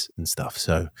 heads and stuff.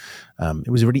 So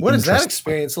it was really. What is that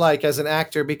experience like as an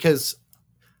actor? Because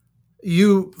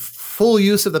you full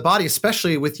use of the body,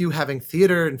 especially with you having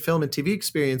theater and film and TV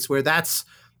experience, where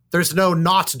there's no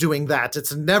not doing that.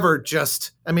 It's never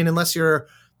just, unless you're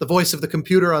the voice of the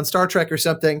computer on Star Trek or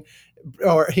something,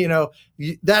 or,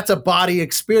 that's a body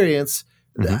experience.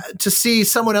 To see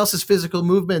someone else's physical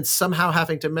movements somehow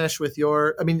having to mesh with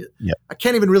your, Yeah. I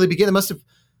can't even really begin. It must have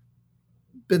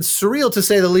been surreal to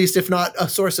say the least, if not a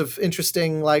source of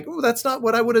interesting, like, oh, that's not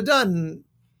what I would have done.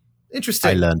 Interesting.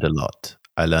 I learned a lot.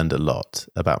 I learned a lot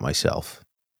about myself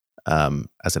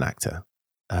as an actor.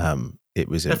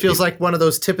 It feels like one of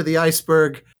those tip of the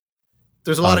iceberg.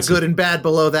 There's a lot of good and bad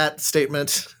below that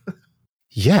statement.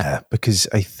 Yeah, because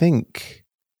I think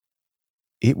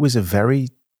it was a very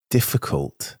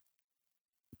difficult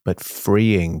but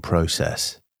freeing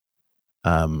process.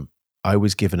 I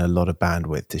was given a lot of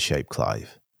bandwidth to shape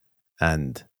Clive,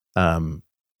 and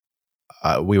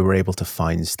we were able to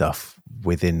find stuff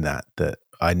within that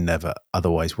I never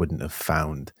otherwise wouldn't have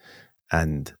found.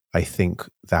 And I think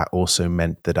that also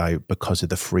meant that because of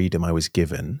the freedom I was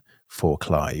given for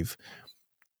Clive,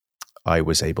 I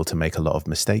was able to make a lot of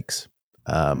mistakes.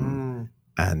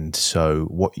 And so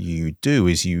what you do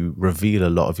is you reveal a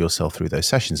lot of yourself through those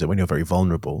sessions. And when you're very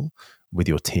vulnerable with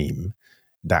your team,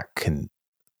 that can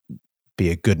be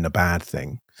a good and a bad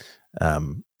thing.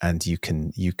 And you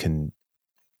can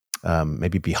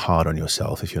maybe be hard on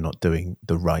yourself if you're not doing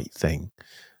the right thing,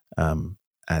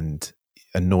 and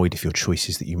annoyed if your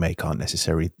choices that you make aren't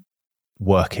necessarily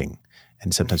working.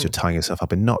 And sometimes you're tying yourself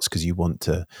up in knots because you want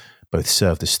to both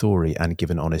serve the story and give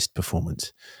an honest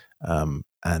performance.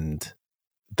 And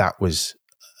that was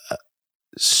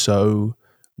so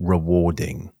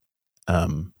rewarding.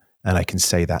 And I can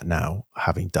say that now,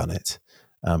 having done it.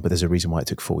 But there's a reason why it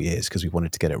took 4 years, because we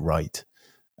wanted to get it right.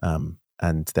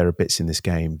 And there are bits in this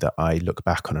game that I look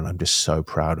back on and I'm just so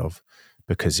proud of,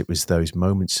 because it was those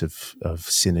moments of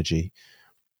synergy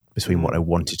between what I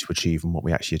wanted to achieve and what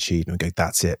we actually achieved. And we go,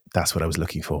 that's it. That's what I was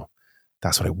looking for.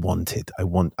 That's what I wanted. I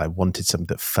wanted something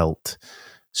that felt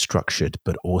structured,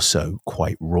 but also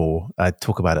quite raw. I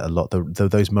talk about it a lot.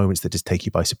 Those moments that just take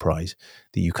you by surprise,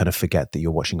 that you kind of forget that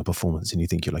you're watching a performance and you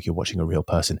think you're watching a real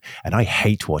person. And I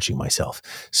hate watching myself.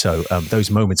 So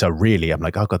those moments are really, I'm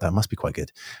like, oh God, that must be quite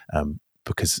good.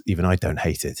 Because even I don't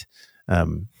hate it.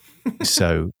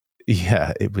 So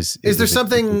yeah, it was. Is there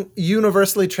something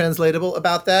universally translatable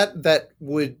about that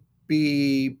would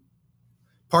be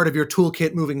part of your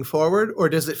toolkit moving forward, or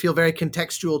does it feel very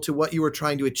contextual to what you were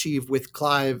trying to achieve with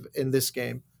Clive in this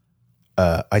game?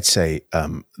 I'd say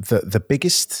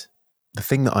the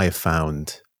thing that I have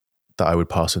found that I would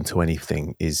pass on to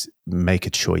anything is make a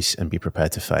choice and be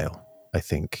prepared to fail. I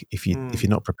think if you're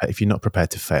not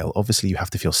prepared to fail, obviously you have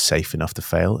to feel safe enough to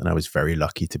fail. And I was very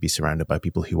lucky to be surrounded by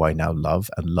people who I now love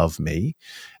and love me.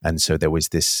 And so there was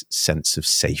this sense of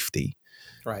safety.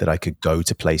 Right. That I could go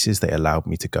to places they allowed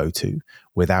me to go to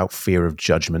without fear of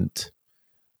judgment.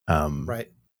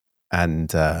 Right.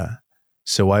 And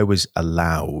so I was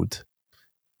allowed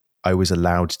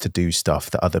to do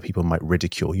stuff that other people might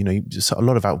ridicule. You know, just a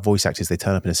lot of voice actors, they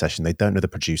turn up in a session, they don't know the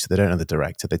producer, they don't know the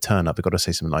director, they turn up, they've got to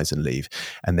say some lines and leave.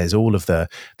 And there's all of the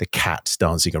cats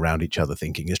dancing around each other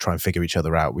thinking, let's try and figure each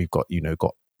other out. We've got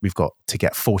to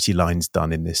get 40 lines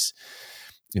done in this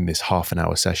half an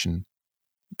hour session.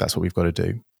 That's what we've got to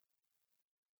do.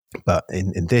 But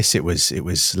in this, I was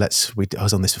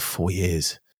on this for 4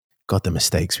 years. God, the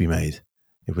mistakes we made.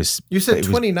 You said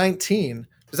 2019.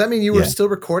 Does that mean you were still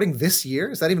recording this year?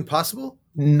 Is that even possible?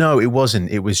 No, it wasn't.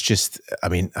 It was just,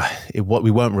 we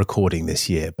weren't recording this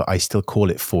year, but I still call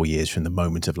it 4 years from the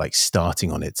moment of like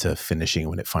starting on it to finishing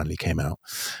when it finally came out.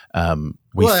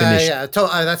 Finished.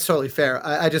 That's totally fair.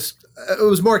 I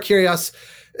was more curious.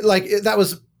 Like that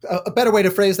was a better way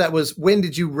to phrase that was, when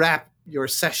did you wrap your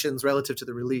sessions relative to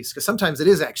the release? Because sometimes it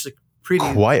is actually pretty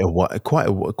quite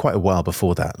a while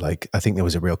before that. Like I think there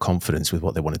was a real confidence with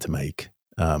what they wanted to make.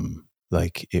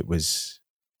 Like there was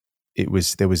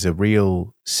a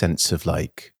real sense of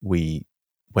like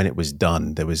when it was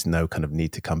done, there was no kind of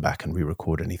need to come back and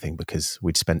re-record anything, because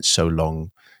we'd spent so long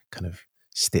kind of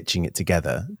stitching it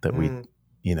together that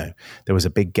there was a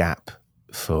big gap.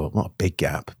 Not a big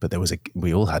gap, but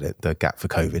we all had the gap for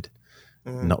COVID,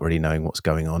 not really knowing what's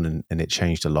going on. And it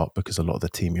changed a lot because a lot of the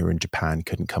team who were in Japan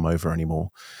couldn't come over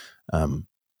anymore.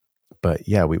 But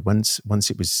yeah, once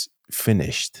it was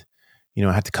finished,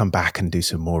 I had to come back and do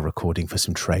some more recording for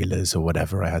some trailers or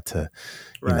whatever. I had to,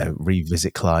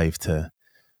 revisit Clive to,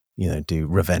 do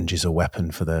Revenge is a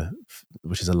Weapon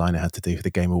which is a line I had to do for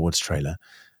the Game Awards trailer.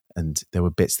 And there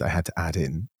were bits that I had to add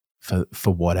in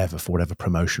for whatever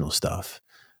promotional stuff.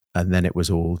 And then it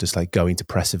was all just like going to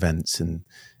press events and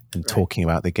talking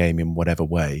about the game in whatever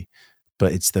way.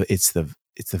 But it's the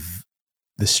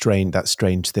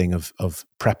strange thing of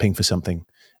prepping for something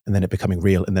and then it becoming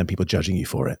real and then people judging you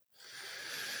for it.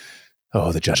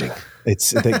 Oh, the judging.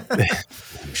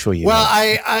 I'm sure you Well,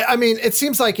 know. I mean, it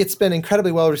seems like it's been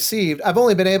incredibly well received. I've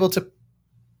only been able to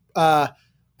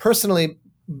personally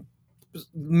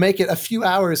make it a few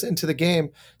hours into the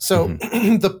game. So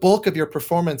the bulk of your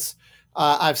performance,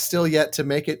 I've still yet to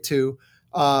make it to.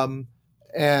 But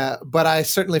I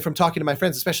certainly, from talking to my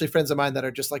friends, especially friends of mine that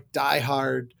are just like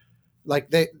diehard,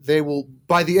 like they will,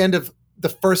 by the end of the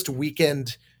first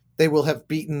weekend, they will have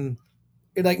beaten,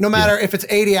 like, no matter if it's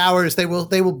 80 hours, they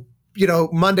will,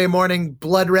 Monday morning,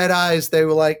 blood red eyes. They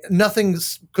were like, nothing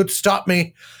could stop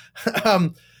me.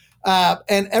 And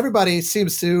everybody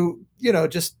seems to,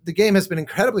 just the game has been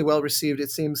incredibly well received.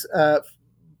 It seems,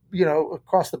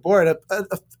 across the board. A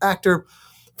actor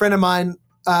friend of mine,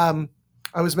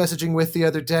 I was messaging with the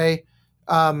other day,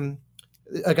 a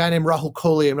guy named Rahul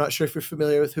Kohli. I'm not sure if you're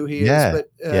familiar with who he is, but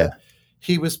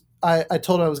he was. I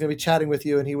told him I was going to be chatting with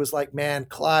you, and he was like, "Man,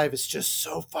 Clive is just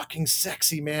so fucking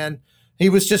sexy, man." He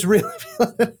was just really.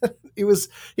 he was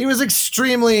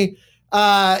extremely.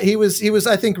 He was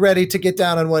I think ready to get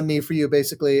down on one knee for you,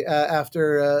 basically,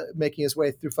 after making his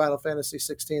way through Final Fantasy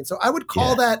 16. So I would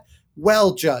call that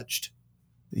well judged.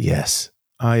 Yes,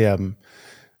 he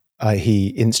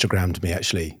Instagrammed me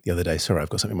actually the other day. Sorry, I've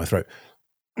got something in my throat.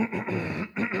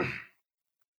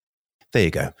 There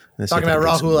you go. Talking about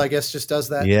Rahul, I guess, just does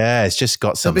that. Yeah, it's just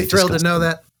got something. He'll be thrilled to know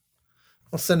that.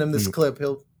 I'll send him this clip.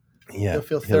 He'll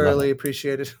feel thoroughly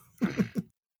appreciated.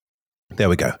 There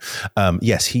we go.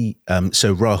 Yes, he.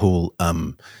 So Rahul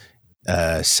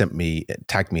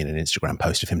tagged me in an Instagram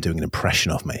post of him doing an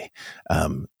impression of me,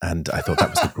 and I thought that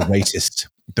was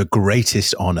the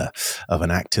greatest honor of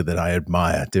an actor that I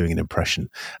admire doing an impression.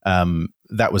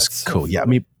 That was so cool. Funny. Yeah, I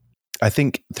mean, I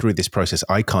think through this process,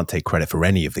 I can't take credit for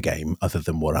any of the game other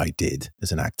than what I did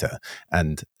as an actor,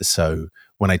 and so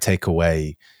when I take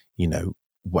away,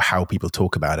 how people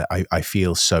talk about it, I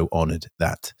feel so honored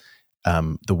that.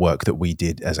 The work that we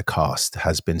did as a cast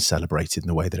has been celebrated in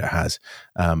the way that it has,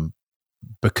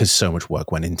 because so much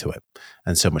work went into it,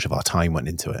 and so much of our time went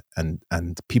into it,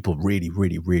 and people really,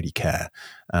 really, really care,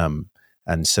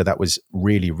 and so that was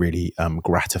really, really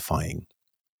gratifying.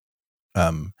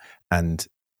 And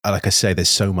like I say, there's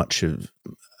so much of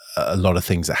a lot of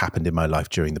things that happened in my life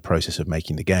during the process of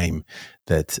making the game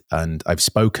and I've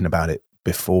spoken about it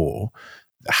before,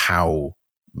 how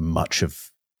much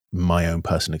of my own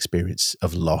personal experience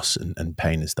of loss and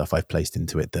pain and stuff I've placed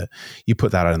into it, that you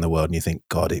put that out in the world and you think,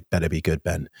 God, it better be good,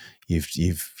 Ben.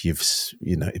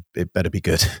 It better be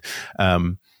good.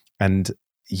 And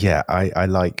yeah, I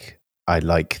like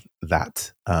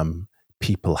that.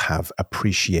 People have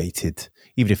appreciated,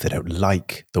 even if they don't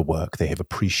like the work, they have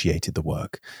appreciated the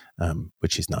work,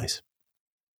 which is nice.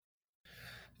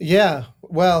 Yeah.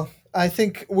 Well, I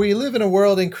think we live in a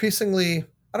world increasingly,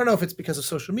 I don't know if it's because of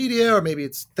social media or maybe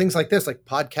it's things like this, like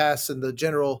podcasts and the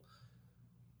general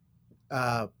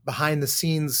behind the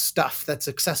scenes stuff that's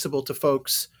accessible to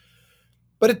folks.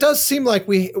 But it does seem like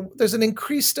there's an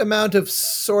increased amount of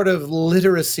sort of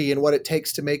literacy in what it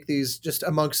takes to make these, just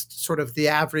amongst sort of the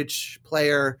average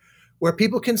player, where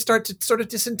people can start to sort of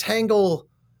disentangle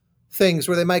things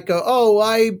where they might go, "Oh,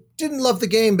 I didn't love the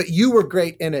game, but you were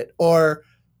great in it," or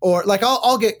like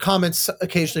I'll get comments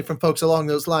occasionally from folks along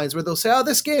those lines where they'll say, "Oh,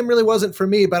 this game really wasn't for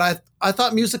me, but I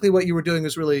thought musically what you were doing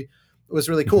was really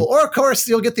cool." Or of course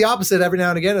you'll get the opposite every now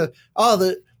and again.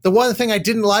 The one thing I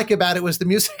didn't like about it was the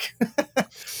music.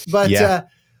 But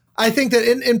I think that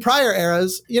in prior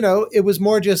eras, it was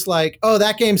more just like, "Oh,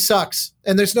 that game sucks,"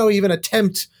 and there's no even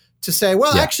attempt to say,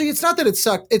 "Well, actually, it's not that it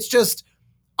sucked. It's just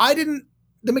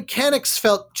the mechanics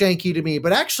felt janky to me,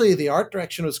 but actually the art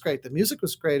direction was great. The music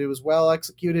was great. It was well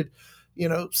executed,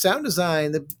 sound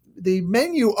design, the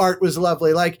menu art was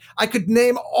lovely." Like, I could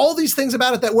name all these things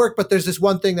about it that work, but there's this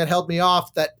one thing that held me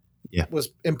off that was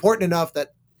important enough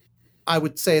that I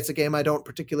would say it's a game I don't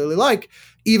particularly like,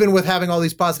 even with having all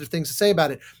these positive things to say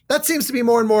about it. That seems to be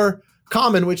more and more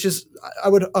common, which is, I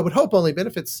would hope, only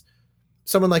benefits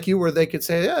someone like you, where they could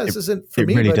say, "Yeah, this isn't for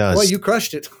me, really but does. Boy, you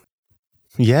crushed it."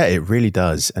 Yeah, it really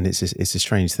does. And it's a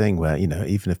strange thing where,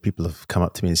 even if people have come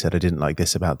up to me and said, "I didn't like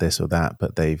this about this or that,"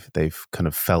 but they've kind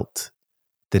of felt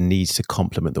the need to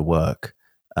compliment the work.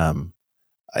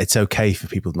 It's okay for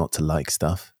people not to like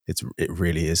stuff. It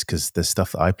really is, because there's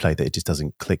stuff that I play that it just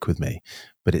doesn't click with me.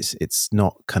 But it's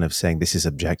not kind of saying this is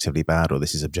objectively bad or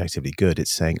this is objectively good.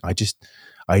 It's saying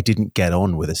I didn't get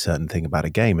on with a certain thing about a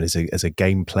game, and as a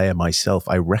game player myself,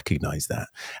 I recognize that.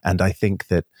 And I think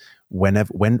that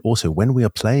when we are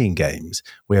playing games,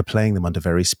 we are playing them under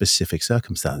very specific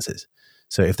circumstances.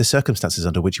 So if the circumstances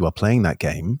under which you are playing that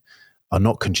game are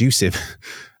not conducive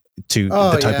to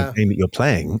the type of game that you're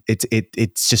playing.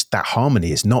 It's just that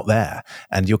harmony is not there,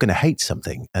 and you're going to hate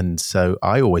something. And so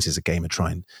I always, as a gamer,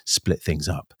 try and split things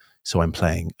up. So I'm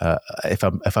playing, if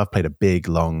I've played a big,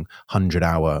 long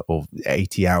 100-hour or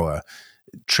 80-hour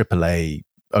AAA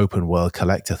open world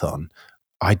collectathon,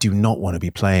 I do not want to be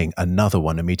playing another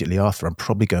one immediately after. I'm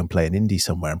probably going to play an indie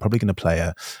somewhere. I'm probably going to play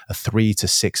a 3 to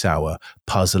 6 hour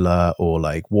puzzler or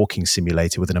like walking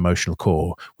simulator with an emotional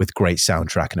core with great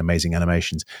soundtrack and amazing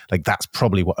animations. Like that's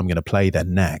probably what I'm going to play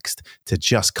then next, to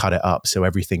just cut it up so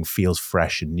everything feels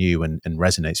fresh and new and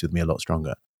resonates with me a lot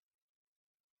stronger.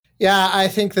 Yeah, I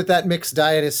think that mixed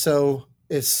diet is so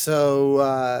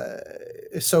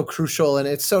crucial, and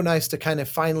it's so nice to kind of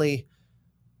finally,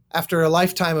 after a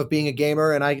lifetime of being a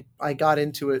gamer, and I got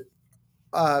into it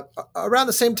around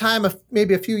the same time,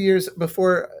 maybe a few years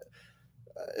before.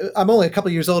 I'm only a couple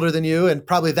years older than you, and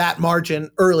probably that margin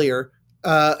earlier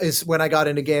is when I got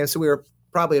into games. So we were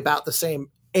probably about the same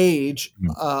age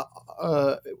in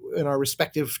our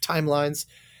respective timelines.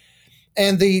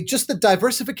 And the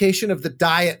diversification of the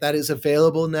diet that is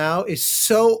available now is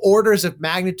so orders of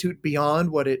magnitude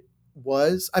beyond what it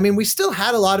was. I mean, we still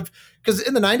had a lot of, because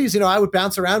in the 90s, I would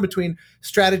bounce around between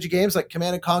strategy games like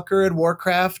Command and Conquer and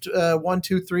Warcraft 1,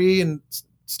 2, 3 and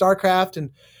StarCraft and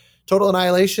Total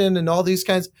Annihilation and all these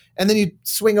kinds. And then you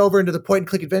swing over into the point and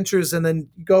click adventures, and then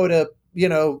go to,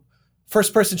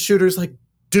 first person shooters like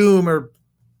Doom or,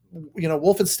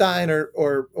 Wolfenstein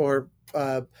or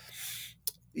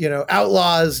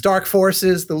Outlaws, Dark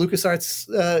Forces, the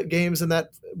LucasArts games in that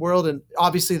world. And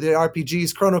obviously the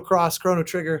RPGs, Chrono Cross, Chrono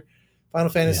Trigger, Final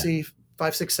Fantasy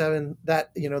 5, 6, 7,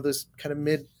 that, those kind of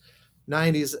mid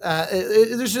 90s.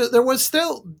 There was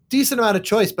still decent amount of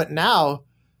choice, but now,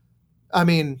 I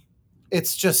mean,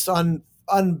 it's just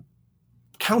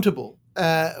uncountable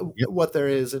what there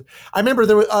is. And I remember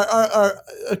there was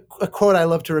a quote I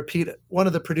love to repeat. One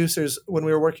of the producers, when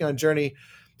we were working on Journey,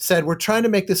 said, "We're trying to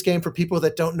make this game for people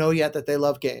that don't know yet that they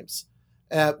love games."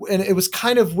 And it was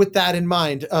kind of with that in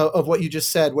mind of what you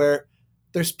just said, where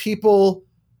there's people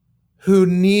who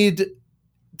need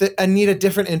a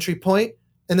different entry point,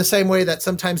 in the same way that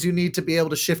sometimes you need to be able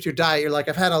to shift your diet. You're like,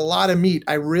 I've had a lot of meat.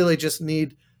 I really just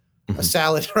need a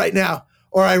salad right now.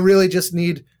 Or I really just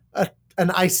need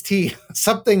an iced tea,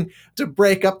 something to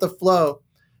break up the flow.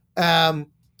 And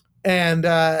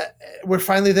we're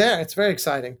finally there. It's very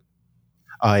exciting.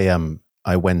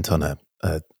 I went on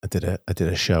I did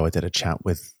a show. I did a chat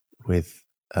with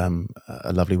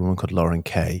a lovely woman called Lauren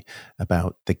Kay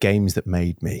about the games that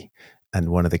made me, and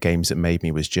one of the games that made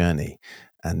me was Journey.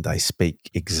 And I speak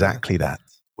exactly that,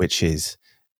 which is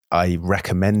I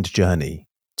recommend Journey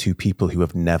to people who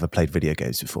have never played video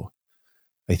games before.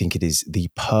 I think it is the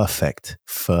perfect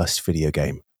first video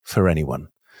game for anyone,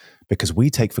 because we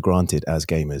take for granted as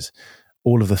gamers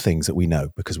all of the things that we know,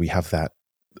 because we have that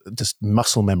just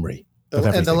muscle memory of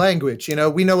everything. And the language,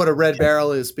 we know what a red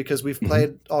barrel is because we've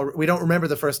played. We don't remember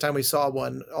the first time we saw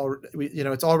one.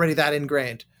 It's already that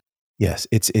ingrained. Yes,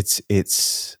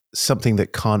 it's something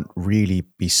that can't really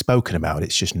be spoken about.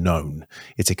 It's just known.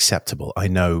 It's acceptable. I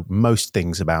know most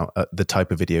things about the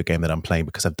type of video game that I'm playing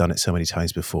because I've done it so many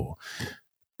times before.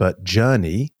 But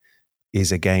Journey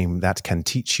is a game that can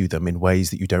teach you them in ways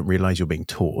that you don't realize you're being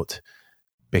taught,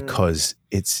 because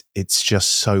it's just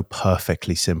so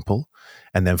perfectly simple.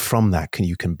 And then from that,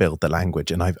 you can build the language.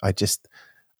 And I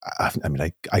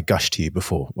gushed to you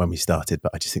before when we started,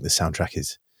 but I just think the soundtrack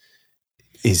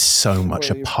is so much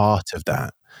a part of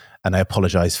that. And I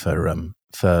apologize for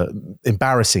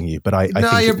embarrassing you, but I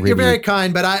think you're very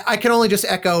kind. But I can only just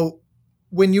echo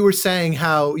when you were saying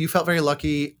how you felt very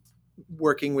lucky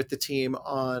working with the team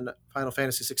on Final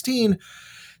Fantasy 16,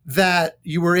 that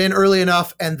you were in early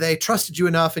enough and they trusted you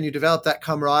enough, and you developed that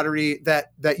camaraderie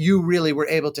that you really were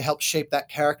able to help shape that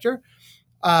character.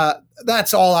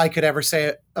 That's all I could ever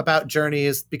say about Journey,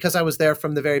 is because I was there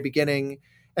from the very beginning,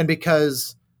 and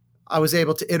because I was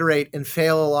able to iterate and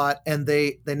fail a lot, and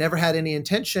they never had any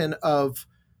intention of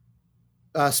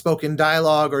spoken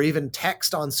dialogue or even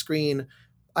text on screen.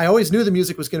 I always knew the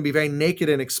music was going to be very naked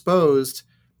and exposed,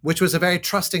 which was a very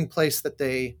trusting place that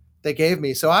they gave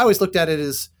me. So I always looked at it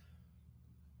as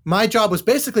my job was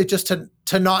basically just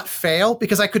to not fail,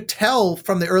 because I could tell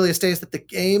from the earliest days that the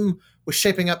game was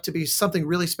shaping up to be something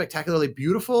really spectacularly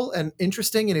beautiful and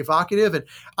interesting and evocative. And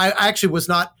I actually was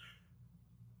not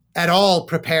at all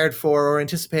prepared for or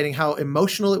anticipating how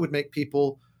emotional it would make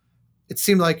people. It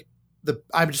seemed like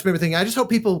I just remember thinking, I just hope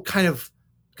people kind of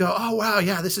go, oh wow,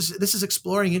 yeah, this is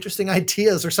exploring interesting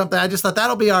ideas or something. I just thought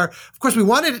that'll be of course we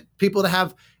wanted people to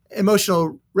have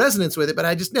emotional resonance with it, but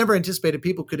I just never anticipated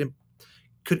people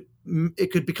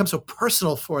it could become so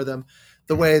personal for them.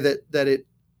 the way that it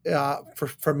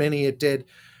for many it did.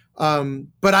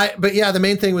 But yeah, the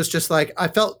main thing was just like I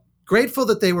felt grateful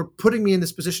that they were putting me in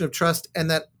this position of trust and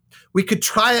that we could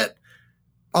try it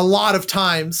a lot of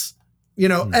times.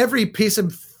 Every piece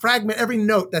of fragment, every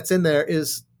note that's in there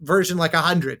is version like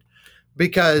 100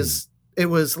 because it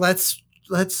was let's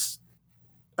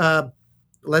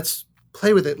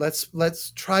play with it.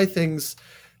 Let's try things.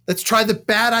 Let's try the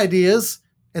bad ideas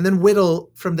and then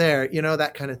whittle from there,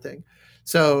 that kind of thing.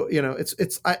 So,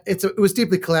 it was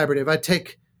deeply collaborative. I'd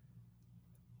take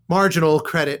marginal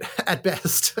credit at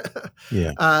best.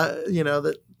 Yeah.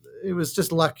 That it was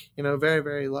just luck, very,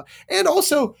 very luck. And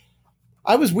also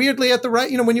I was weirdly at the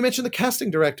right, when you mentioned the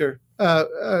casting director,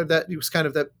 that it was kind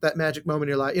of that magic moment in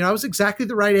your life, I was exactly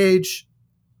the right age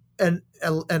and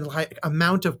like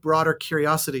amount of broader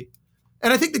curiosity.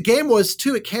 And I think the game was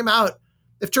too, it came out,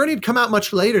 if Journey had come out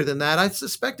much later than that, I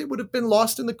suspect it would have been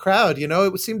lost in the crowd.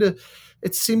 It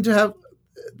seemed to have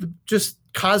just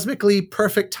cosmically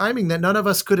perfect timing that none of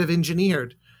us could have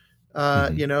engineered.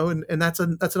 And that's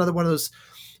another one of those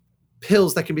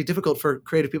pills that can be difficult for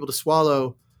creative people to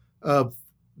swallow.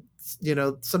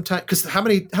 Sometimes, because how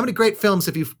many great films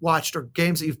have you watched or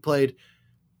games that you've played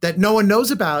that no one knows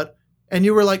about, and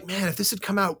you were like, man, if this had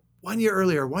come out 1 year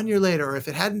earlier, 1 year later, or if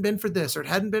it hadn't been for this, or it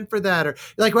hadn't been for that, or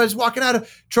like when I was walking out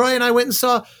of Troy and I went and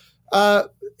saw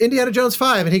Indiana Jones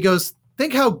 5, and he goes,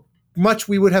 think how much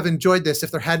we would have enjoyed this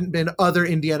if there hadn't been other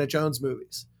Indiana Jones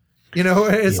movies.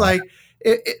 It's like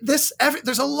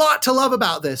there's a lot to love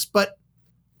about this, but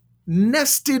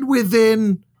nested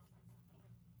within,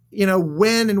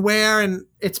 when and where and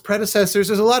its predecessors,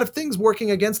 there's a lot of things working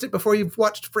against it before you've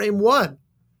watched frame one.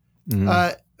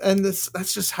 Mm-hmm. And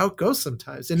that's just how it goes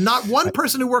sometimes. And not one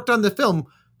person who worked on the film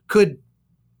could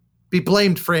be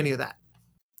blamed for any of that.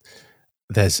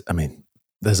 There's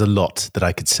a lot that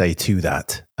I could say to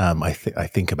that. I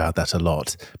think about that a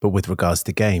lot. But with regards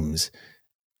to games,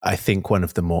 I think one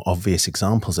of the more obvious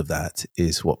examples of that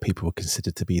is what people would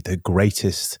consider to be the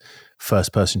greatest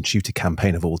first-person shooter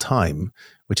campaign of all time,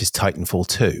 which is Titanfall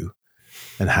 2,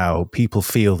 and how people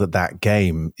feel that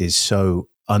game is so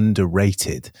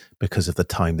underrated because of the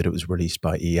time that it was released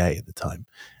by EA at the time.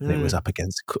 And it was up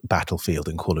against Battlefield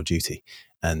and Call of Duty.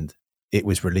 And it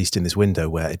was released in this window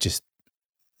where it just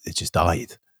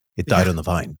died. It died on the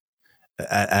vine.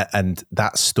 And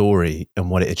that story and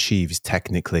what it achieves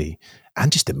technically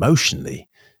and just emotionally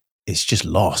is just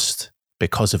lost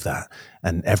because of that.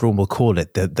 And everyone will call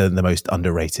it the most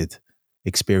underrated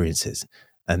experiences.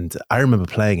 And I remember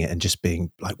playing it and just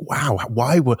being like, wow,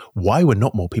 why were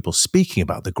not more people speaking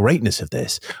about the greatness of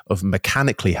this, of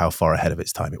mechanically how far ahead of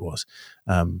its time it was.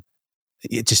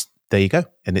 It just, there you go.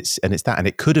 And it's that. And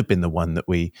it could have been the one that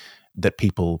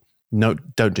people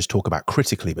don't just talk about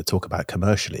critically, but talk about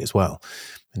commercially as well.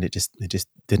 And it just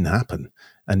didn't happen.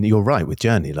 And you're right with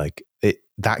Journey,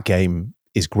 that game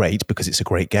is great because it's a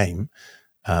great game.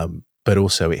 But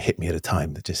also it hit me at a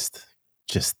time that just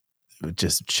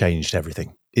changed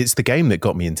everything. It's the game that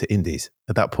got me into indies.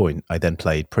 At that point, I then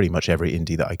played pretty much every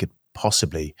indie that I could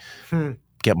possibly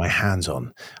get my hands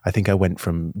on. I think I went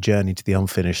from Journey to The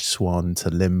Unfinished Swan to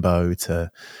Limbo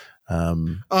to...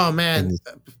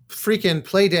 freaking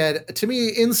Playdead. To me,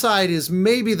 Inside is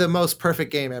maybe the most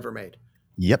perfect game ever made.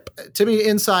 Yep. To me,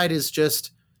 Inside is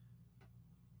just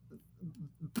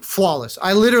flawless.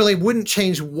 I literally wouldn't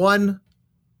change one,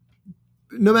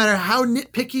 no matter how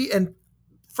nitpicky and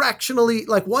fractionally,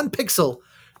 like one pixel.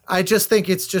 I just think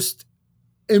it's just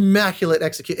immaculate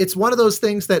execute. It's one of those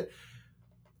things that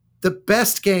the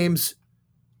best games,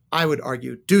 I would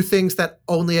argue, do things that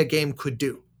only a game could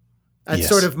do. That's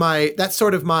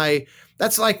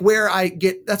like where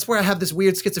that's where I have this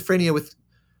weird schizophrenia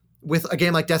with a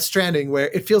game like Death Stranding, where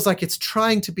it feels like it's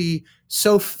trying to be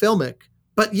so filmic,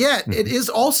 but yet it is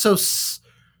also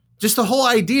just the whole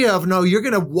idea of, no, you're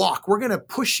going to walk. We're going to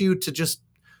push you to just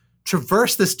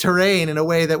traverse this terrain in a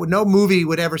way that no movie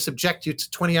would ever subject you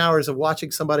to 20 hours of watching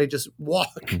somebody just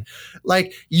walk.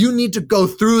 Like, you need to go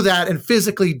through that and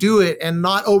physically do it and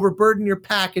not overburden your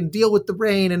pack and deal with the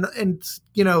rain and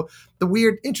the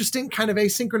weird, interesting kind of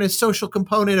asynchronous social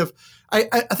component of, I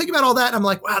think about all that and I'm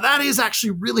like, wow, that is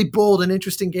actually really bold and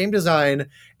interesting game design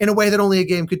in a way that only a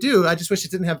game could do. I just wish it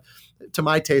didn't have, to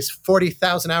my taste,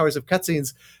 40,000 hours of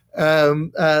cutscenes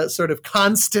sort of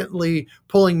constantly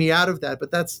pulling me out of that.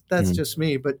 But that's just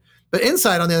me. But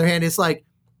Inside, on the other hand, is like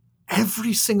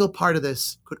every single part of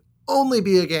this could only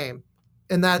be a game.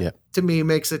 And that to me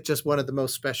makes it just one of the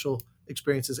most special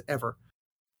experiences ever.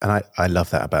 And I love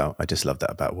that I just love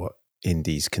that about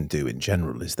indies can do in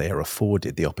general is they are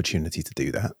afforded the opportunity to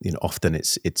do that. Often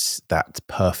it's that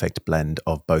perfect blend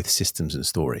of both systems and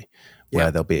story,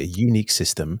 where there'll be a unique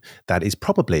system that is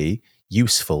probably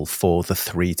useful for the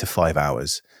 3 to 5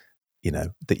 hours,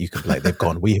 that you can play. They've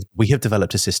gone, we have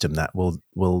developed a system that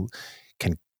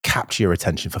can capture your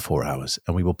attention for 4 hours,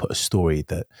 and we will put a story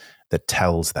that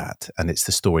tells that, and it's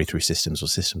the story through systems or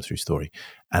systems through story.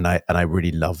 And I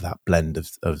really love that blend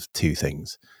of two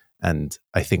things. And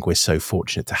I think we're so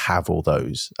fortunate to have all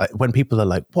those. When people are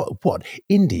like, what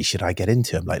indie should I get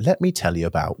into? I'm like, let me tell you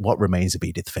about What Remains of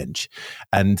Edith Finch.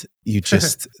 And you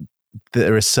just,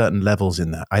 there are certain levels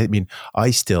in that. I mean,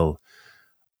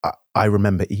 I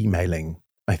remember emailing,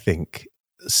 I think,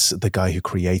 the guy who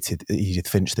created Edith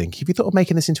Finch thing, have you thought of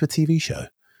making this into a TV show?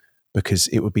 Because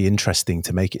it would be interesting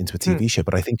to make it into a TV show,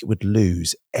 but I think it would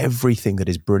lose everything that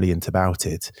is brilliant about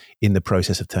it in the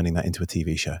process of turning that into a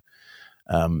TV show.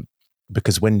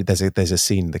 Because when there's a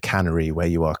scene in the cannery where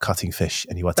you are cutting fish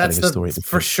and you are telling a story.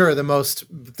 For sure, the most,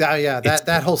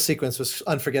 that whole sequence was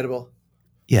unforgettable.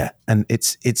 Yeah, and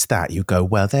it's that you go,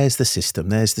 well, there's the system,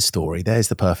 there's the story, there's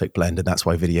the perfect blend, and that's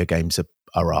why video games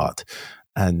are art.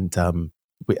 And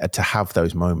to have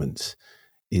those moments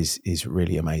is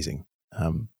really amazing.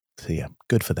 So yeah,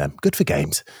 good for them. Good for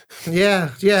games. Yeah.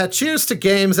 Cheers to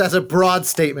games as a broad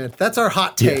statement. That's our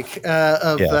hot take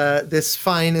of this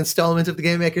fine installment of the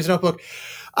Game Maker's Notebook.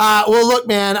 Well, look,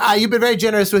 man, you've been very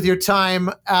generous with your time,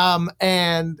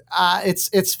 and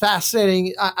it's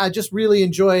fascinating. I just really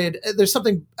enjoyed. There's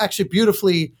something actually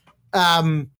beautifully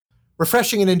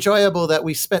refreshing and enjoyable that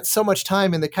we spent so much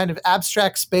time in the kind of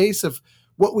abstract space of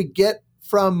what we get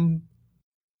from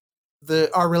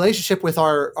our relationship with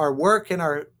our work and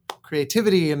our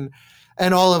creativity and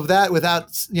all of that,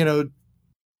 without spending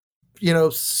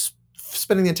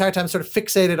the entire time sort of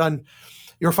fixated on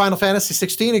your Final Fantasy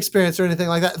 16 experience or anything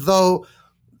like that, though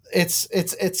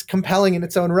it's compelling in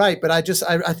its own right. But I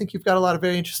think you've got a lot of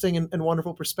very interesting and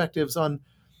wonderful perspectives on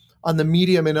the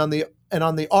medium and on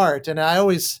the art. And I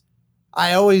always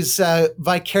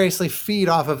vicariously feed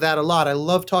off of that a lot. I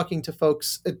love talking to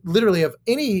folks, literally of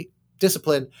any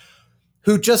discipline,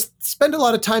 who just spend a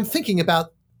lot of time thinking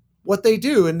about what they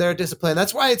do in their discipline.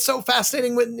 That's why it's so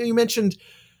fascinating when you mentioned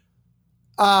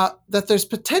that there's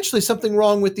potentially something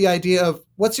wrong with the idea of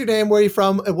what's your name, where are you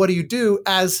from, and what do you do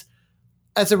as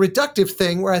a reductive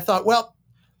thing, where I thought, well,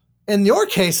 in your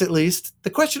case at least, the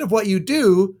question of what you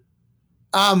do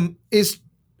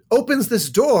opens this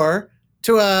door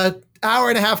to an hour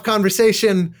and a half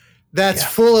conversation that's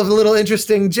full of little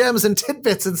interesting gems and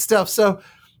tidbits and stuff. So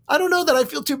I don't know that I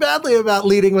feel too badly about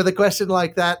leading with a question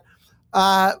like that.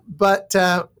 But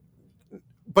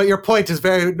your point is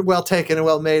very well taken and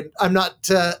well made. I'm not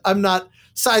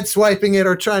sideswiping it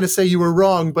or trying to say you were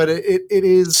wrong, but it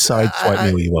is sideswipe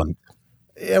me what you want.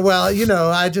 Yeah, well,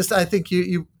 I think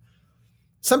you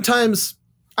sometimes.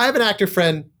 I have an actor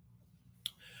friend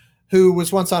who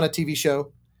was once on a TV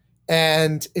show,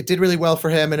 and it did really well for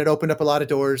him, and it opened up a lot of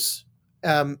doors.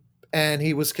 And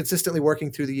he was consistently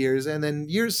working through the years, and then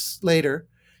years later,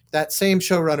 that same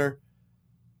showrunner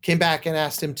came back and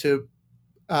asked him to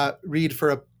read for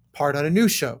a part on a new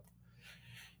show.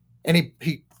 And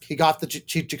he got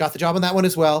the job on that one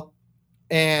as well.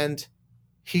 And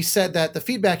he said that the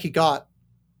feedback he got,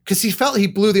 because he felt he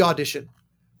blew the audition,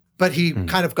 but he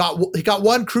kind of got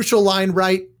one crucial line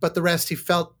right, but the rest he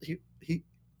felt he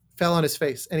fell on his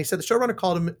face. And he said the showrunner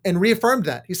called him and reaffirmed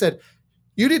that. He said,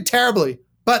 "You did terribly,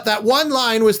 but that one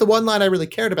line was the one line I really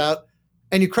cared about,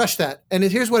 and you crushed that." And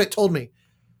here's what it told me.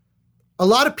 A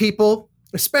lot of people,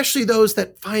 especially those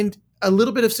that find a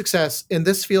little bit of success in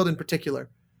this field in particular,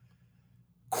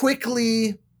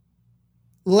 quickly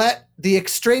let the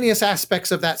extraneous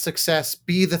aspects of that success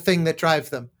be the thing that drives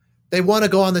them. They want to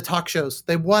go on the talk shows.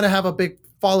 They want to have a big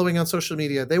following on social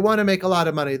media. They want to make a lot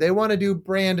of money. They want to do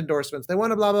brand endorsements. They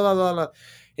want to blah, blah, blah, blah, blah.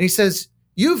 And he says,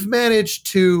 you've managed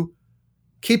to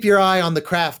keep your eye on the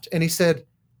craft. And he said,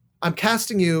 I'm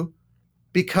casting you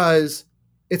because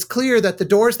it's clear that the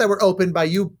doors that were opened by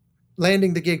you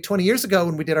landing the gig 20 years ago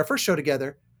when we did our first show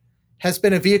together has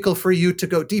been a vehicle for you to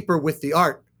go deeper with the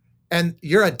art. And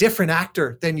you're a different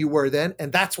actor than you were then.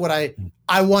 And that's what I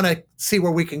want to see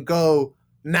where we can go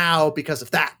now because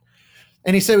of that.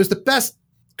 And he said it was the best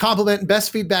compliment and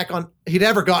best feedback he'd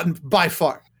ever gotten by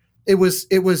far. It was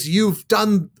you've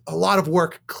done a lot of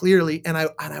work clearly, and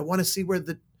I want to see where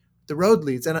the road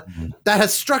leads. And that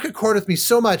has struck a chord with me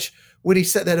so much when he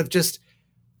said that, of just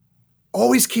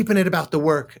always keeping it about the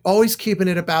work, always keeping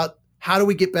it about how do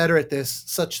we get better at this,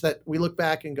 such that we look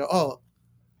back and go, oh,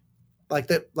 like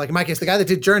in my case, the guy that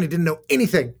did Journey didn't know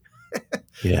anything.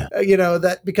 Yeah.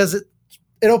 That because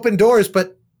it opened doors,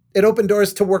 but it opened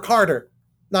doors to work harder,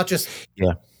 not just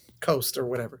Yeah. coast or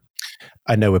whatever.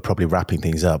 I know we're probably wrapping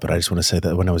things up, but I just want to say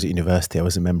that when I was at university, I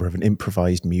was a member of an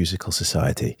improvised musical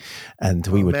society, and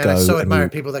we would go. I so admire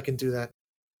people that can do that.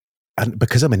 And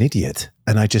because I'm an idiot,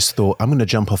 and I just thought, I'm going to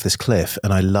jump off this cliff,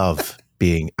 and I love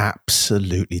being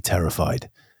absolutely terrified.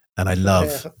 And I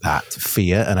love that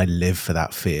fear, and I live for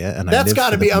that fear. And that's got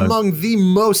to be among the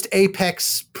most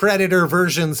apex predator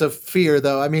versions of fear,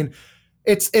 though. I mean,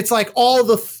 it's like all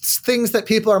the things that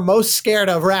people are most scared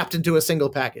of wrapped into a single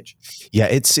package. Yeah,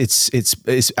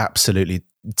 it's absolutely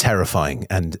terrifying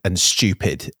and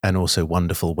stupid, and also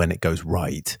wonderful when it goes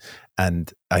right.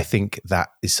 And I think that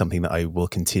is something that I will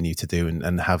continue to do,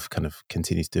 and have kind of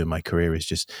continued to do in my career, is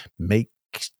just make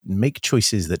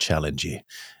choices that challenge you,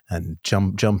 and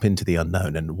jump into the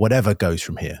unknown, and whatever goes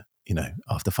from here,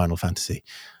 after Final Fantasy,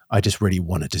 I just really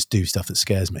want to just do stuff that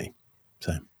scares me.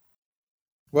 So,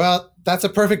 well, that's a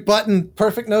perfect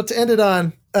note to end it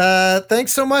on.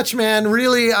 Thanks so much, man.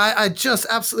 Really, I just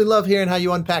absolutely love hearing how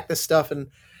you unpack this stuff, and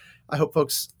I hope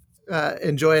folks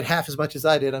enjoy it half as much as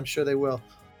I did. I'm sure they will.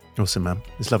 Awesome, man.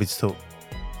 It's lovely to talk.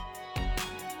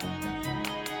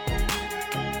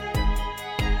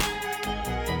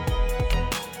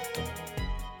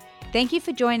 Thank you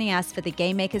for joining us for the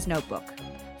Game Maker's Notebook.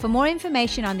 For more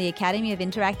information on the Academy of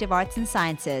Interactive Arts and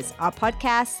Sciences, our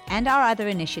podcasts, and our other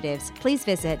initiatives, please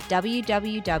visit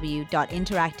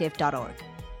www.interactive.org.